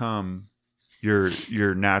overcome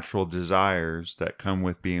your natural desires that come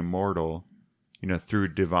with being mortal, through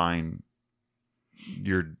divine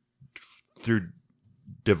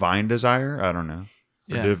desire, I don't know.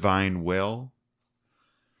 Or divine will.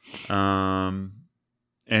 And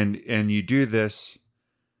you do this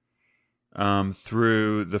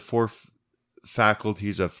through the four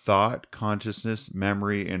faculties of thought, consciousness,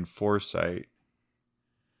 memory, and foresight,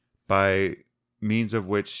 by means of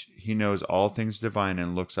which he knows all things divine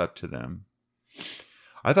and looks up to them.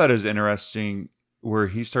 I thought it was interesting where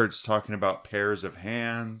he starts talking about pairs of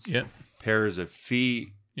hands, pairs of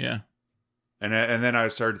feet. Yeah. And then I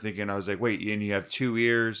started thinking, I was like, wait, and you have 2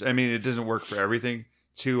 ears. I mean, it doesn't work for everything.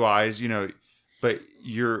 2 eyes, but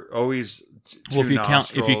you're always two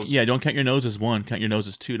nostrils. Don't count your nose as 1. Count your nose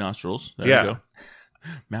as 2 nostrils. There you go.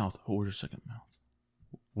 Mouth. Oh, where's your second mouth?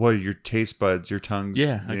 Well, your taste buds, your tongues.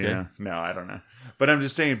 Yeah, okay. No, I don't know. But I'm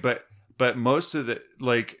just saying, but most of the,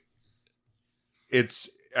 like,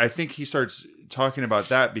 I think he starts talking about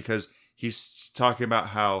that because he's talking about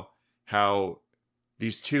how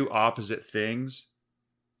these two opposite things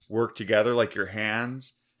work together, like your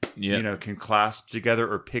hands, can clasp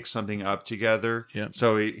together or pick something up together. Yeah.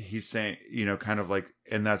 So he's saying, kind of like,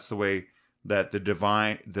 and that's the way that the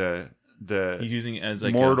divine, He's using it as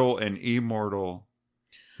like mortal and immortal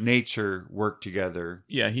nature work together.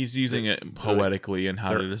 Yeah, he's using it poetically and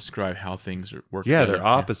how to describe how things work. Yeah, together. they're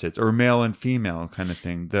opposites or male and female kind of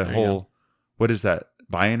thing. The whole, what is that?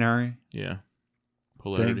 Binary? Yeah.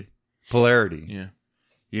 Polarity. Polarity.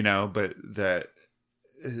 Yeah. But that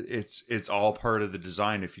it's all part of the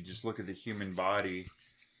design. If you just look at the human body,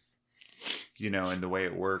 and the way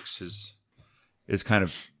it works is kind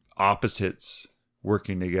of opposites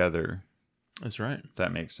working together. That's right. If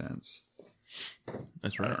that makes sense.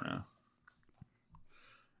 That's right. I don't know.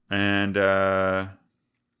 And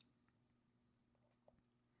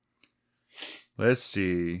let's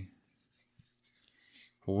see.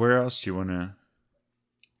 Where else do you want to?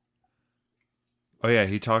 Oh yeah,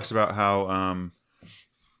 he talks about how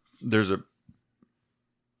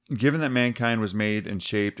given that mankind was made and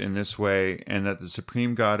shaped in this way, and that the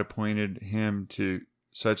supreme God appointed him to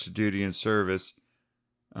such duty and service,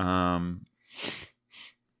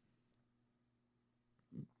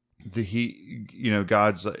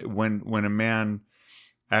 God's, when a man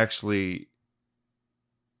actually,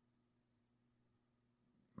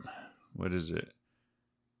 what is it?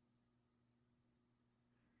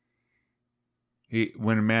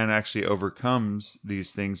 When a man actually overcomes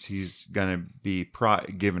these things, he's gonna be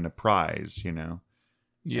given a prize,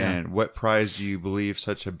 Yeah. And what prize do you believe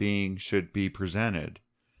such a being should be presented?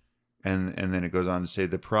 And then it goes on to say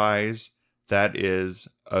the prize that is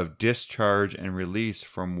of discharge and release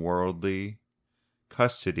from worldly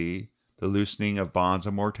custody, the loosening of bonds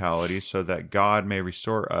of mortality, so that God may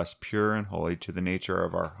restore us pure and holy to the nature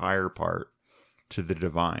of our higher part, to the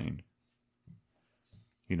divine.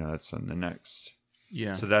 That's on the next.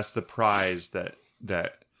 Yeah. So that's the prize that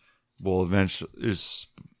will eventually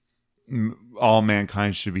all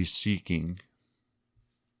mankind should be seeking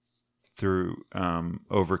through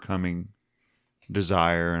overcoming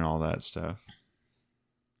desire and all that stuff.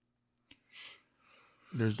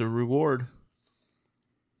 There's the reward.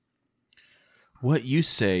 What you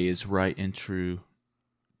say is right and true,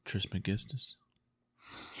 Trismegistus.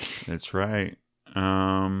 That's right.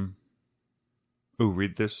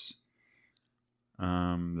 Read this.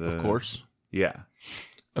 Of course. Yeah.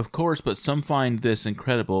 Of course, but some find this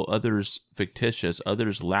incredible, others fictitious,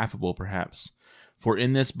 others laughable, perhaps. For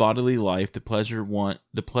in this bodily life, the pleasure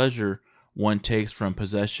one takes from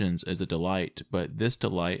possessions is a delight, but this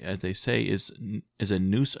delight, as they say, is a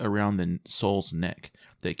noose around the soul's neck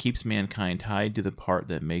that keeps mankind tied to the part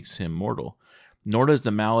that makes him mortal. Nor does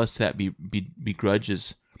the malice that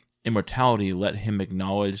begrudges immortality let him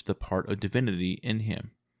acknowledge the part of divinity in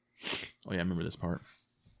him. Oh yeah, I remember this part.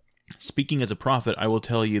 Speaking as a prophet, I will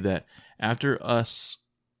tell you that after us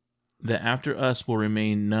will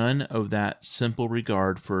remain none of that simple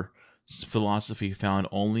regard for philosophy found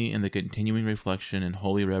only in the continuing reflection and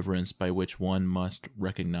holy reverence by which one must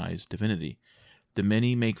recognize divinity. The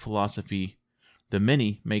many make philosophy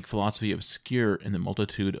obscure in the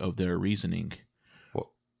multitude of their reasoning.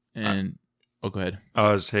 Well, go ahead.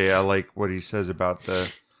 I was say I like what he says about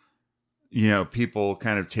the, people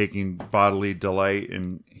kind of taking bodily delight,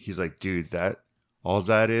 and he's like, dude, all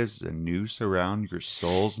that is a noose around your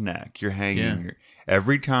soul's neck. You're hanging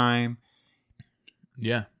every time.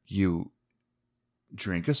 Yeah. You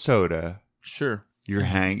drink a soda. Sure.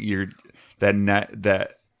 That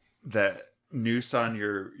noose on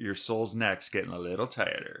your soul's neck's getting a little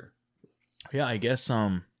tighter. Yeah, I guess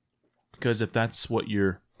because if that's what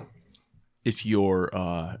your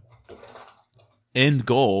end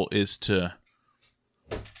goal is to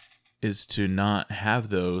not have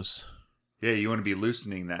those. Yeah, you want to be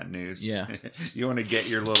loosening that noose. Yeah. You want to get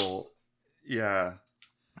your little, you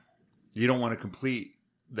don't want to complete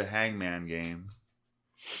the hangman game.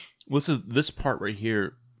 Well, this part right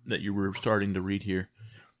here that you were starting to read here,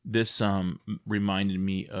 this reminded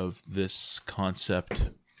me of this concept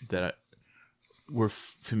that we're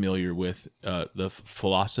familiar with, the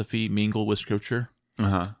philosophy mingle with scripture.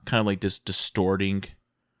 Kind of like this distorting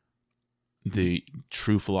the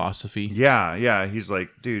true philosophy. Yeah. He's like,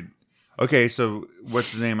 dude, okay, so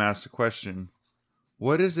what's his name asked the question,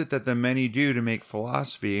 what is it that the many do to make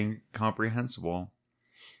philosophy incomprehensible?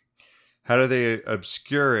 How do they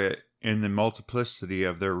obscure it in the multiplicity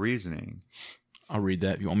of their reasoning? I'll read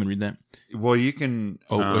that. If you want me to read that? Well, you can.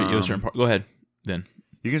 Oh, wait, you have a certain part. Go ahead, then.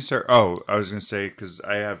 You can start. Oh, I was going to say, because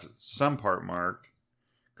I have some part marked.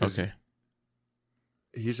 Okay.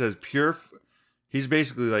 He says he's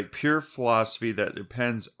basically like pure philosophy that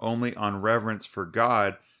depends only on reverence for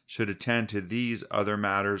God should attend to these other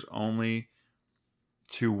matters only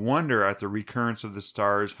to wonder at the recurrence of the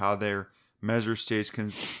stars, how their measure stays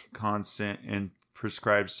constant in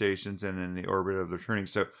prescribed stations and in the orbit of their turning.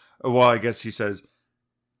 So, well, I guess he says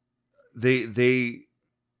they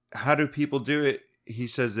how do people do it? He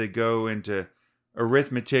says they go into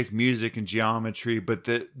arithmetic, music, and geometry, but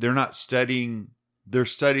they're not studying. They're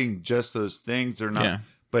studying just those things. They're not,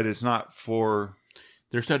 but it's not for.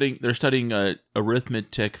 They're studying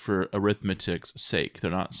arithmetic for arithmetic's sake.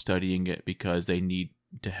 They're not studying it because they need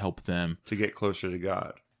to help them to get closer to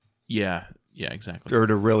God. Yeah, exactly. Or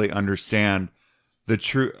to really understand the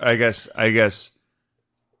true. I guess.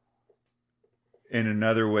 In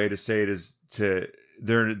another way to say it is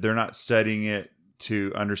they're not studying it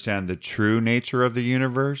to understand the true nature of the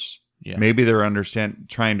universe. Yeah. Maybe they're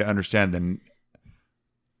trying to understand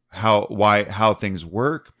how things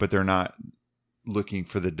work, but they're not looking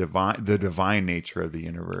for the divine nature of the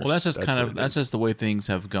universe. Well, that's just the way things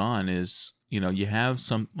have gone. Is you have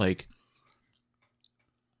some like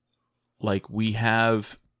we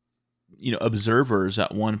have observers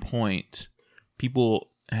at one point. People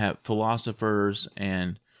have philosophers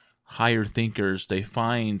and higher thinkers. They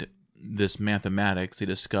find this mathematics. They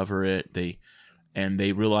discover it. They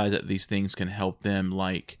realize that these things can help them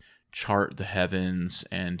like chart the heavens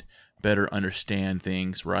and better understand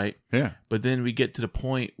things, right? Yeah. But then we get to the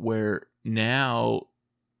point where now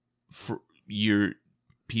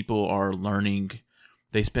people are learning,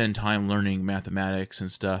 they spend time learning mathematics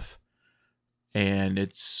and stuff, and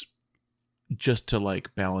it's just to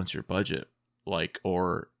like balance your budget, like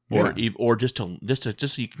or just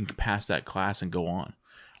so you can pass that class and go on.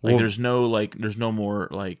 Like there's no more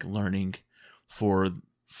like learning for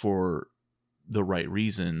the right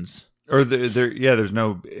reasons. Or there's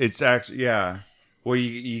no. It's actually Well,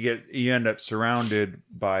 you end up surrounded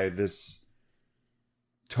by this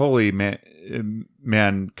totally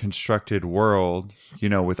man constructed world,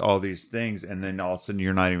 with all these things, and then all of a sudden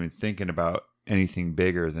you're not even thinking about anything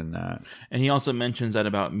bigger than that. And he also mentions that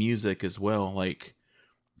about music as well. Like,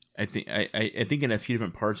 I think in a few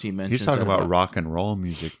different parts he mentions. He's talking about rock and roll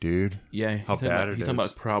music, dude. Yeah, how bad it is. He's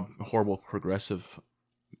talking about horrible progressive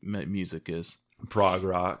music is. Prog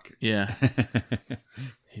rock. Yeah.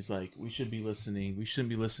 He's like, we shouldn't be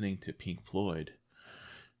listening to Pink Floyd.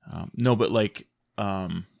 No, but like,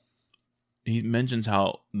 he mentions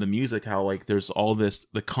how the music, how like there's all this,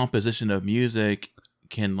 the composition of music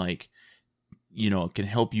can like, can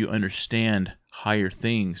help you understand higher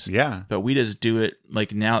things. Yeah. But we just do it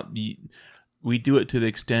like now. We do it to the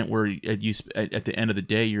extent where at the end of the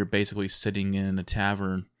day, you're basically sitting in a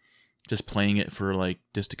tavern, just playing it for like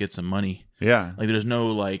just to get some money. Yeah. Like there's no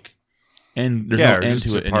like end. There's no end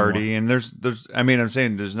to it. Party anymore. And there's. I mean, I'm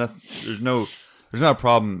saying there's not a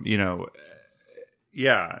problem.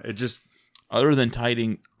 Yeah. It just other than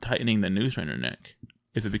tightening the noose around your neck.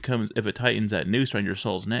 If it tightens that noose around your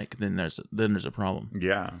soul's neck, then there's a problem.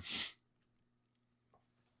 Yeah.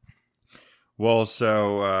 Well,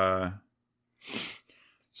 so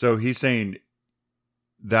he's saying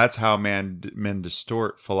that's how men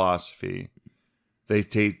distort philosophy. They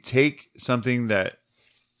take something that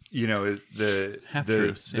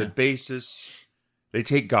the basis. They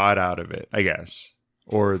take God out of it, I guess,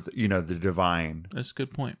 or the divine. That's a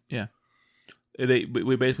good point. Yeah,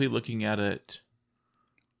 we're basically looking at it.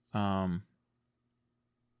 We're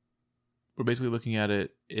basically looking at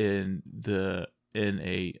it in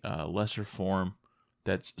a lesser form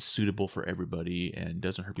that's suitable for everybody and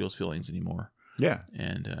doesn't hurt people's feelings anymore. Yeah.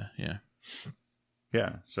 And yeah.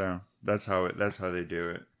 So that's how they do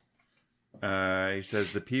it. He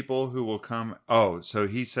says the people who will come. Oh, so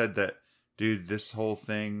he said that, dude. This whole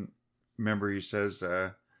thing. Remember, he says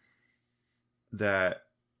that.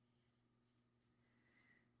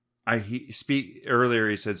 He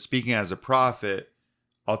said, speaking as a prophet,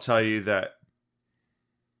 I'll tell you that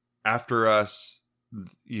after us,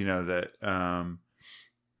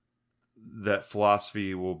 that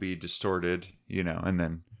philosophy will be distorted, and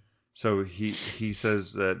then, so he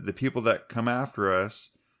says that the people that come after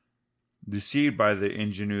us, deceived by the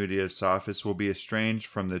ingenuity of sophists, will be estranged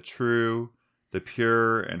from the true, the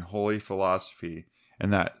pure and holy philosophy,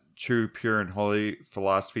 and that true, pure, and holy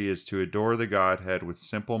philosophy is to adore the Godhead with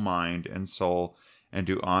simple mind and soul and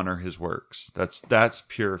to honor his works. That's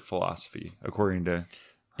pure philosophy, according to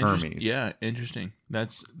Hermes. Yeah, interesting.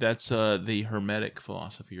 That's the Hermetic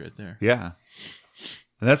philosophy right there. Yeah.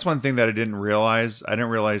 And that's one thing that I didn't realize. I didn't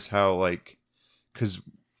realize how, like, because,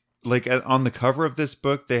 like, on the cover of this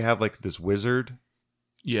book, they have, like, this wizard,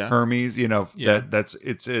 Yeah. Hermes, you know, Yeah.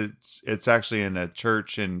 it's actually in a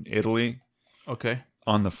church in Italy Okay.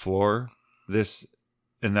 on the floor.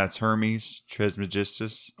 And that's Hermes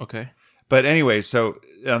Trismegistus. Okay. But anyway, so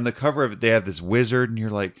on the cover of it, they have this wizard, and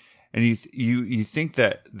you're like, and you think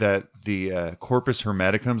that the Corpus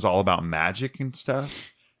Hermeticum is all about magic and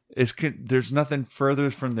stuff. There's nothing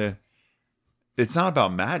further from the. It's not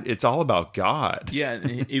about it's all about God. Yeah,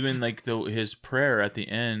 and even like his prayer at the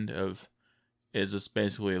end is just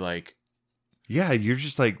basically like, Yeah, you're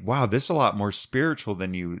just like, wow, this is a lot more spiritual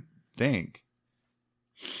than you think.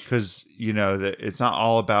 Because, you know, that it's not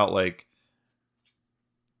all about like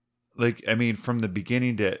I mean, from the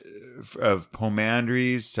beginning of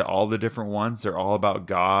Pomandries to all the different ones, they're all about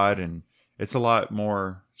God, and it's a lot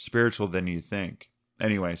more spiritual than you think.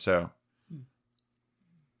 Anyway, so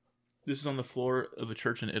this is on the floor of a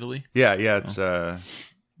church in Italy. yeah, it's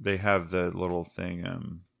they have the little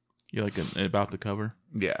thing. You like about the cover?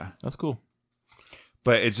 Yeah, That's cool.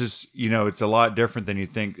 but it's just, you know, it's a lot different than you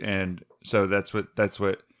think, and so that's what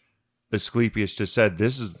Asclepius just said.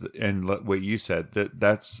 This is and what you said,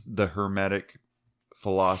 that's the Hermetic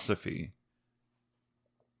philosophy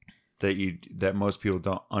that most people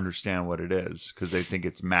don't understand what it is, because they think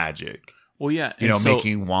it's magic. Well, yeah, You know, so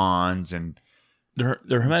making wands and they're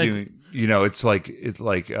Hermetic. doing, you know, it's like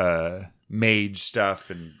mage stuff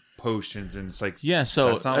and potions, and it's like, Yeah,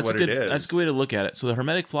 so that's not what good, it is. That's a good way to look at it. So the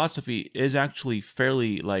Hermetic philosophy is actually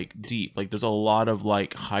fairly like deep. Like there's a lot of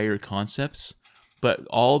like higher concepts, but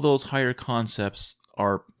all those higher concepts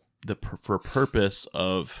are for purpose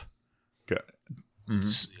of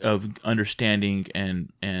of understanding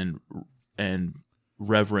and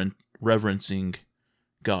reverencing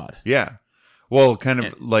God. Yeah. Well, kind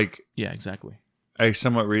of like, Yeah, exactly. I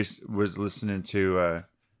somewhat was listening to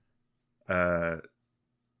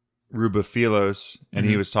Rubophilos, and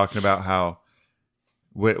he was talking about how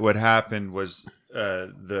what happened was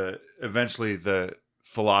eventually the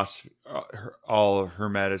philosophy, all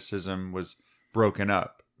Hermeticism was broken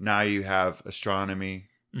up. Now you have astronomy,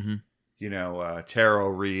 you know, tarot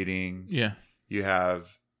reading. Yeah. You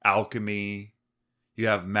have alchemy. You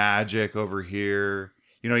have magic over here.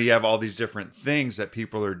 You know, you have all these different things that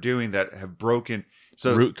people are doing that have broken.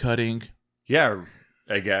 So root cutting. Yeah,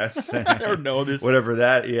 I guess. I don't know this. Whatever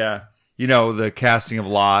that. Yeah. You know, the casting of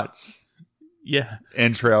lots. Yeah.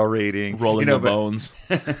 Entrail reading. Rolling the bones.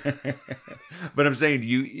 But I'm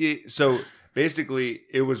saying so basically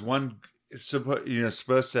it was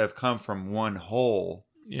supposed to have come from one whole.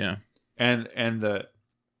 Yeah. And the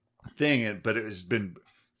thing, but it has been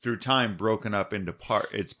through time broken up into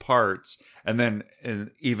its parts, and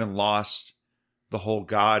even lost the whole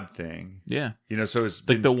God thing. Yeah. You know, so it's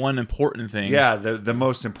like the one important thing. Yeah, the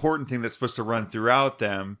most important thing that's supposed to run throughout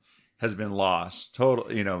them has been lost.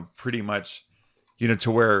 Total, you know, pretty much, you know,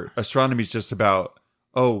 to where astronomy is just about,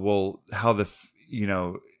 oh, well, how you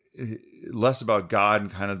know, less about God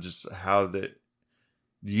and kind of just how the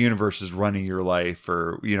universe is running your life,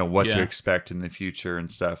 or, you know, what to expect in the future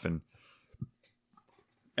and stuff. And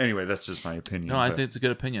anyway, that's just my opinion. No, I think it's a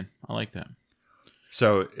good opinion. I like that.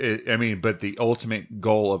 So, but the ultimate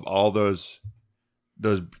goal of all those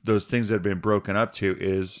things that have been broken up to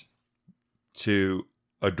is to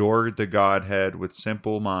adore the Godhead with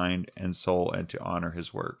simple mind and soul, and to honor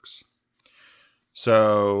his works.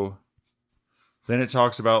 So then it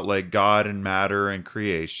talks about like God and matter and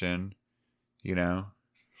creation, you know.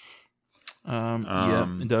 Yeah,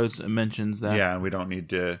 it does. It mentions that. Yeah, and we don't need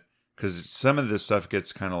to, because some of this stuff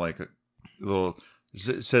gets kind of like a little.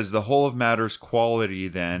 It says the whole of matter's quality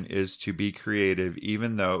then is to be creative,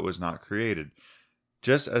 even though it was not created,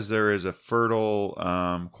 just as there is a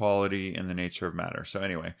fertile quality in the nature of matter. So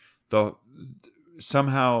anyway,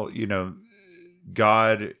 somehow, you know,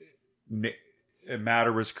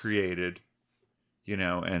 matter was created, you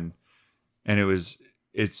know, and it was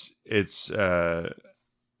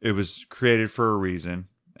created for a reason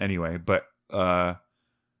anyway, but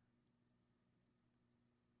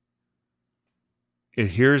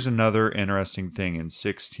here's another interesting thing in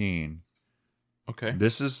 16. Okay.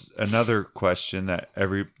 This is another question that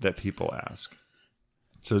people ask.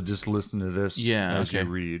 So just listen to this as you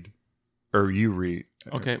read. Or you read.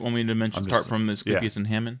 Okay, want me to start from Asclepius and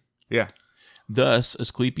Hammond? Yeah. Thus,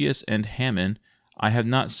 Asclepius and Hammond, I have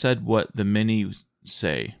not said what the many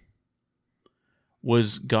say.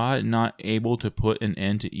 Was God not able to put an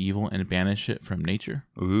end to evil and banish it from nature?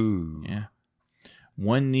 Ooh. Yeah.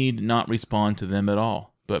 One need not respond to them at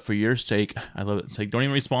all, but for your sake, I love it. It's like, don't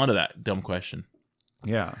even respond to that dumb question.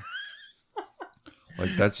 Yeah.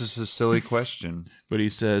 Like, that's just a silly question. But he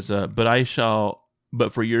says,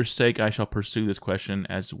 but for your sake, I shall pursue this question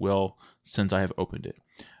as well, since I have opened it.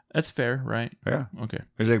 That's fair, right? Yeah. Okay.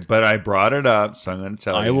 He's like, but I brought it up, so I'm going to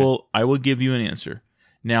tell you. I will give you an answer.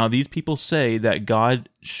 Now, these people say that God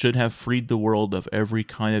should have freed the world of every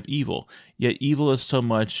kind of evil, yet evil is so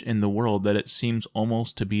much in the world that it seems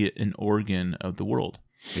almost to be an organ of the world.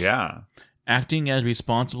 Yeah. Acting as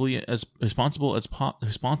reasonably as possible,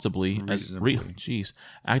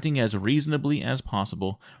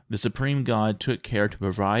 the Supreme God took care to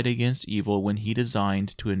provide against evil when he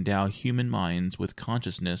designed to endow human minds with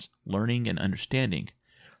consciousness, learning, and understanding.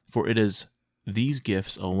 For it is these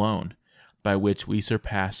gifts alone by which we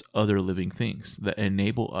surpass other living things that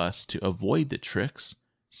enable us to avoid the tricks,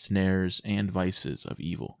 snares, and vices of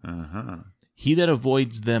evil. He that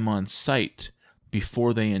avoids them on sight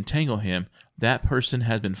before they entangle him, that person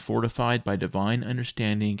has been fortified by divine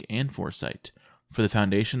understanding and foresight, for the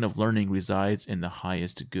foundation of learning resides in the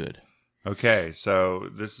highest good. Okay, so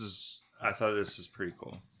I thought this is pretty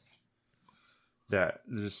cool. That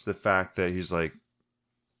just the fact that he's like,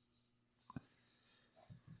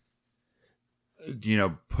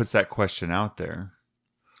 puts that question out there.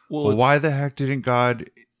 Well, why the heck didn't God,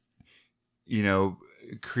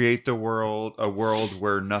 create a world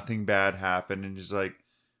where nothing bad happened? And he's like,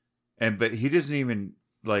 but he doesn't even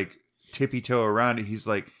like tippy toe around it. He's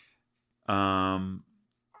like,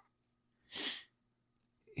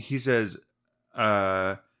 he says,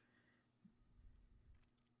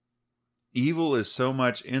 evil is so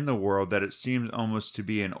much in the world that it seems almost to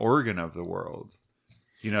be an organ of the world.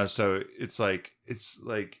 So it's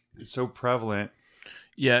so prevalent.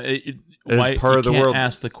 Yeah, why part of the world.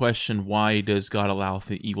 Ask the question, why does God allow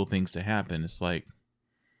evil things to happen? It's like,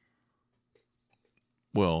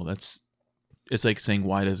 well, it's like saying,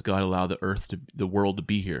 why does God allow the world to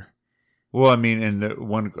be here? Well, I mean, and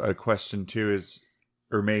a question too is,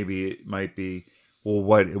 or maybe it might be, well,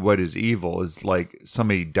 what is evil? Is like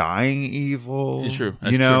somebody dying evil? It's true.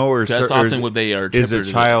 That's true. Or that's often what they are. Is a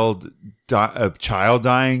child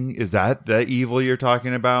dying? Is that the evil you're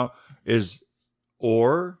talking about?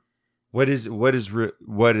 Or what is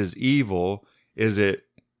evil? Is it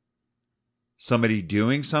somebody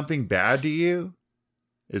doing something bad to you?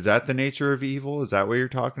 Is that the nature of evil? Is that what you're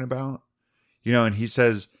talking about? And he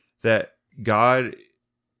says that God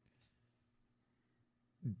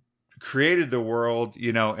created the world,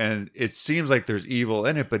 and it seems like there's evil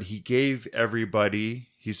in it, but he gave everybody,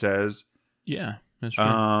 he says. Yeah, that's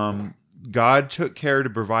true. God took care to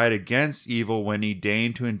provide against evil when he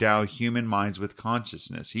deigned to endow human minds with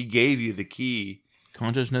consciousness. He gave you the key.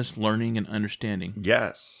 Consciousness, learning, and understanding.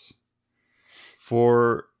 Yes.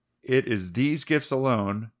 For it is these gifts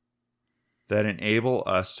alone that enable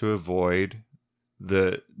us to avoid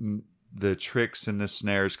the tricks and the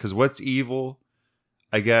snares. Because what's evil?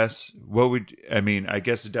 I guess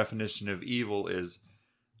the definition of evil is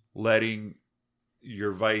letting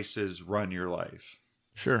your vices run your life.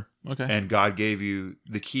 Sure. Okay. And God gave you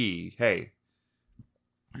the key. Hey,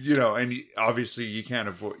 and obviously you can't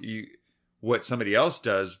avoid what somebody else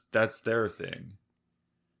does. That's their thing.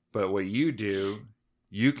 But what you do,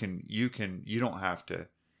 you don't have to,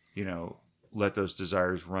 let those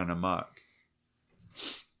desires run amok.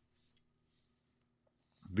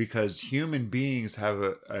 Because human beings have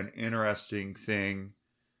an interesting thing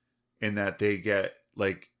in that they get,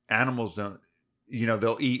 like, animals don't,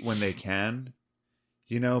 they'll eat when they can,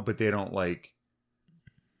 but they don't like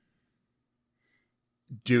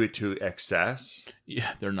do it to excess.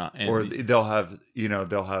 Yeah, they're not. Or they'll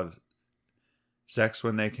have sex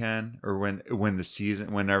when they can, or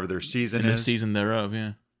whenever their season is. The season thereof,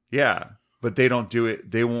 yeah. Yeah, but they don't do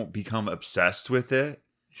it. They won't become obsessed with it.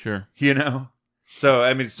 Sure. So,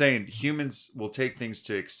 it's saying humans will take things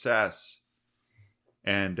to excess,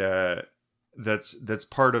 and that's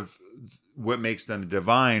part of what makes them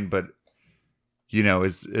divine, but,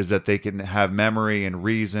 is that they can have memory and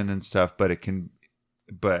reason and stuff, but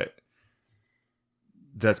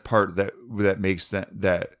that's part that makes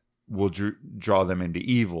that will draw them into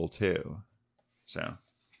evil too. So,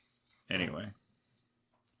 anyway,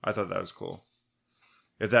 I thought that was cool.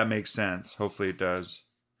 If that makes sense, hopefully it does.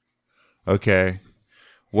 Okay.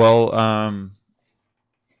 Well,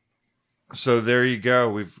 so there you go.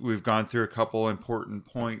 We've gone through a couple important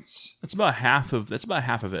points. That's about half of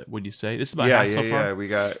it, would you say? This is about half so far? Yeah, we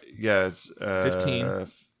got it's 15.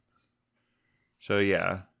 So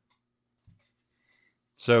yeah.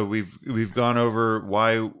 So we've gone over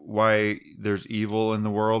why there's evil in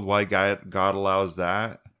the world, why God allows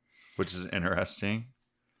that, which is interesting.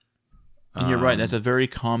 And you're right. That's a very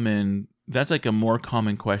common. That's like a more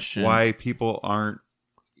common question. Why people aren't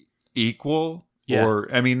equal? Yeah.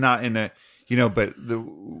 Or I mean, not in a but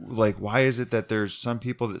why is it that there's some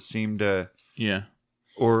people that seem to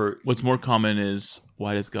or what's more common is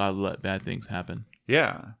why does God let bad things happen?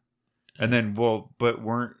 Yeah, and then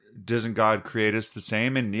doesn't God create us the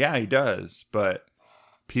same? And yeah, He does. But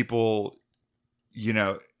people,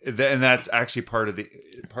 and that's actually part of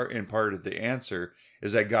the answer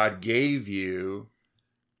is that God gave you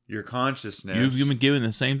your consciousness. You've been given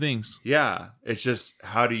the same things. Yeah, it's just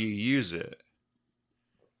how do you use it?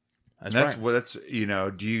 That's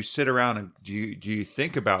do you sit around and do you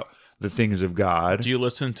think about the things of God? Do you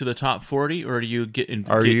listen to the top 40 or do you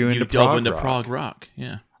delve into prog rock?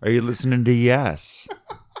 Yeah. Are you listening to Yes?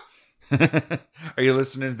 Are you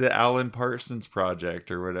listening to the Alan Parsons Project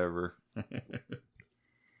or whatever?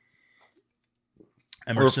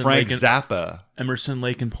 Or Frank Zappa. Emerson,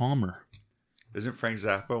 Lake and Palmer. Isn't Frank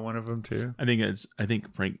Zappa one of them too? I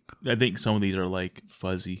think some of these are like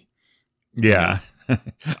fuzzy. Yeah.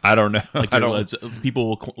 I don't know. Like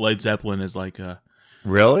Led Zeppelin is like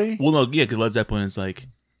really? Well, no, yeah, because Led Zeppelin is like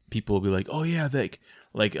people will be like, oh yeah,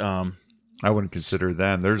 I wouldn't consider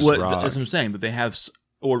them. There's rock. That's what I'm saying, but they have,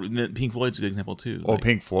 or Pink Floyd's a good example too. Well,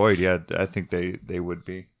 Pink Floyd, yeah, I think they would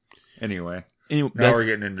be. Anyway, now we're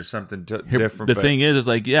getting into something different. The thing is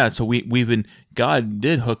like, yeah, so we've been, God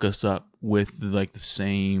did hook us up with like the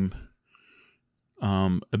same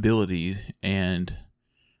ability, and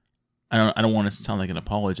I don't want to sound like an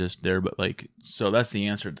apologist there, but like, so that's the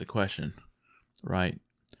answer to the question, right?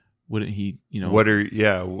 Wouldn't He,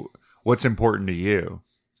 what's important to you?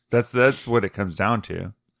 That's what it comes down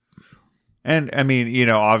to. And I mean,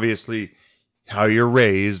 obviously how you're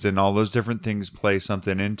raised and all those different things play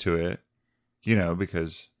something into it,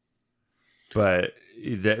 but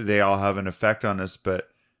they all have an effect on us. But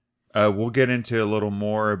we'll get into a little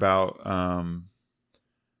more about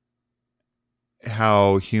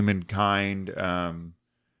how humankind,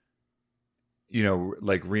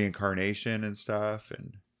 like reincarnation and stuff,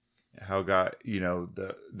 and how God,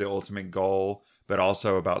 the ultimate goal, but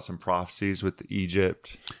also about some prophecies with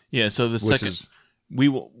Egypt. Yeah. So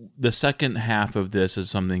the second half of this is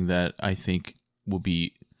something that I think will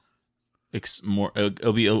be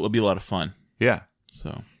it'll be a lot of fun. Yeah.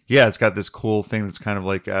 So yeah, it's got this cool thing that's kind of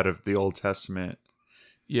like out of the Old Testament.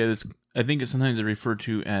 Yeah. I think it's sometimes referred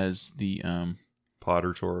to as the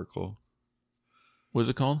Potter's Oracle. What is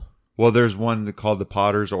it called? Well, there's one called the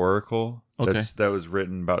Potter's Oracle. Okay. That was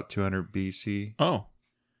written about 200 BC. Oh.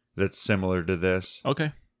 That's similar to this.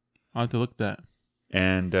 Okay. I'll have to look at that.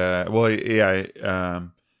 And,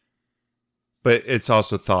 but it's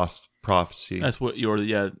also Thoth's prophecy. That's what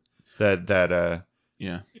yeah.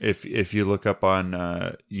 Yeah. If you look up on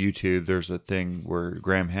YouTube, there's a thing where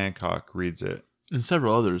Graham Hancock reads it. And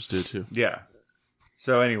several others do too. Yeah.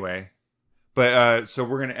 So anyway, but so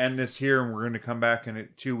we're going to end this here, and we're going to come back in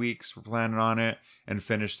 2 weeks. We're planning on it and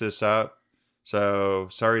finish this up. So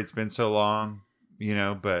sorry it's been so long,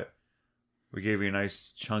 but we gave you a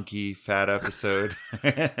nice chunky fat episode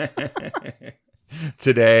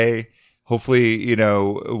today. Hopefully,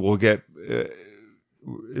 we'll get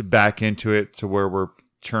back into it to where we're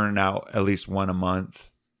churning out at least one a month.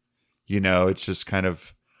 It's just kind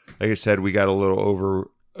of, like I said, we got a little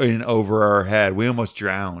over our head. We almost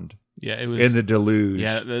drowned. Yeah, it was in the deluge.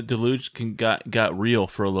 Yeah, the deluge got real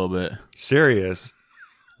for a little bit. Serious.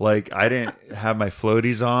 Like, I didn't have my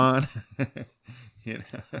floaties on.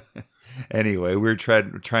 Anyway, we were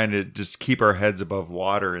trying to just keep our heads above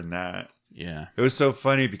water in that. Yeah. It was so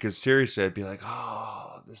funny because seriously, I'd be like,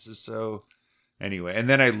 oh, this is so... Anyway, and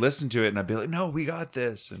then I'd listen to it and I'd be like, no, we got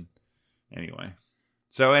this. And anyway.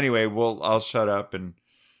 So anyway, I'll shut up. And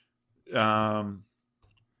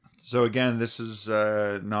so again, this is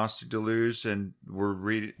Gnostic Deluge, and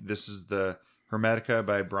this is the Hermetica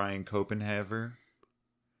by Brian Copenhaver.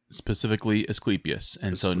 Specifically Asclepius.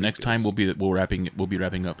 And so next time we'll be wrapping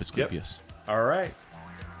up Asclepius. Yep. All right.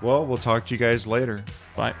 Well, we'll talk to you guys later.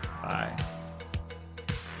 Bye. Bye.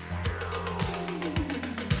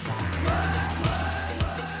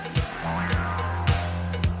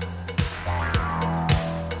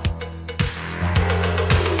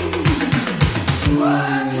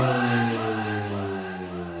 What?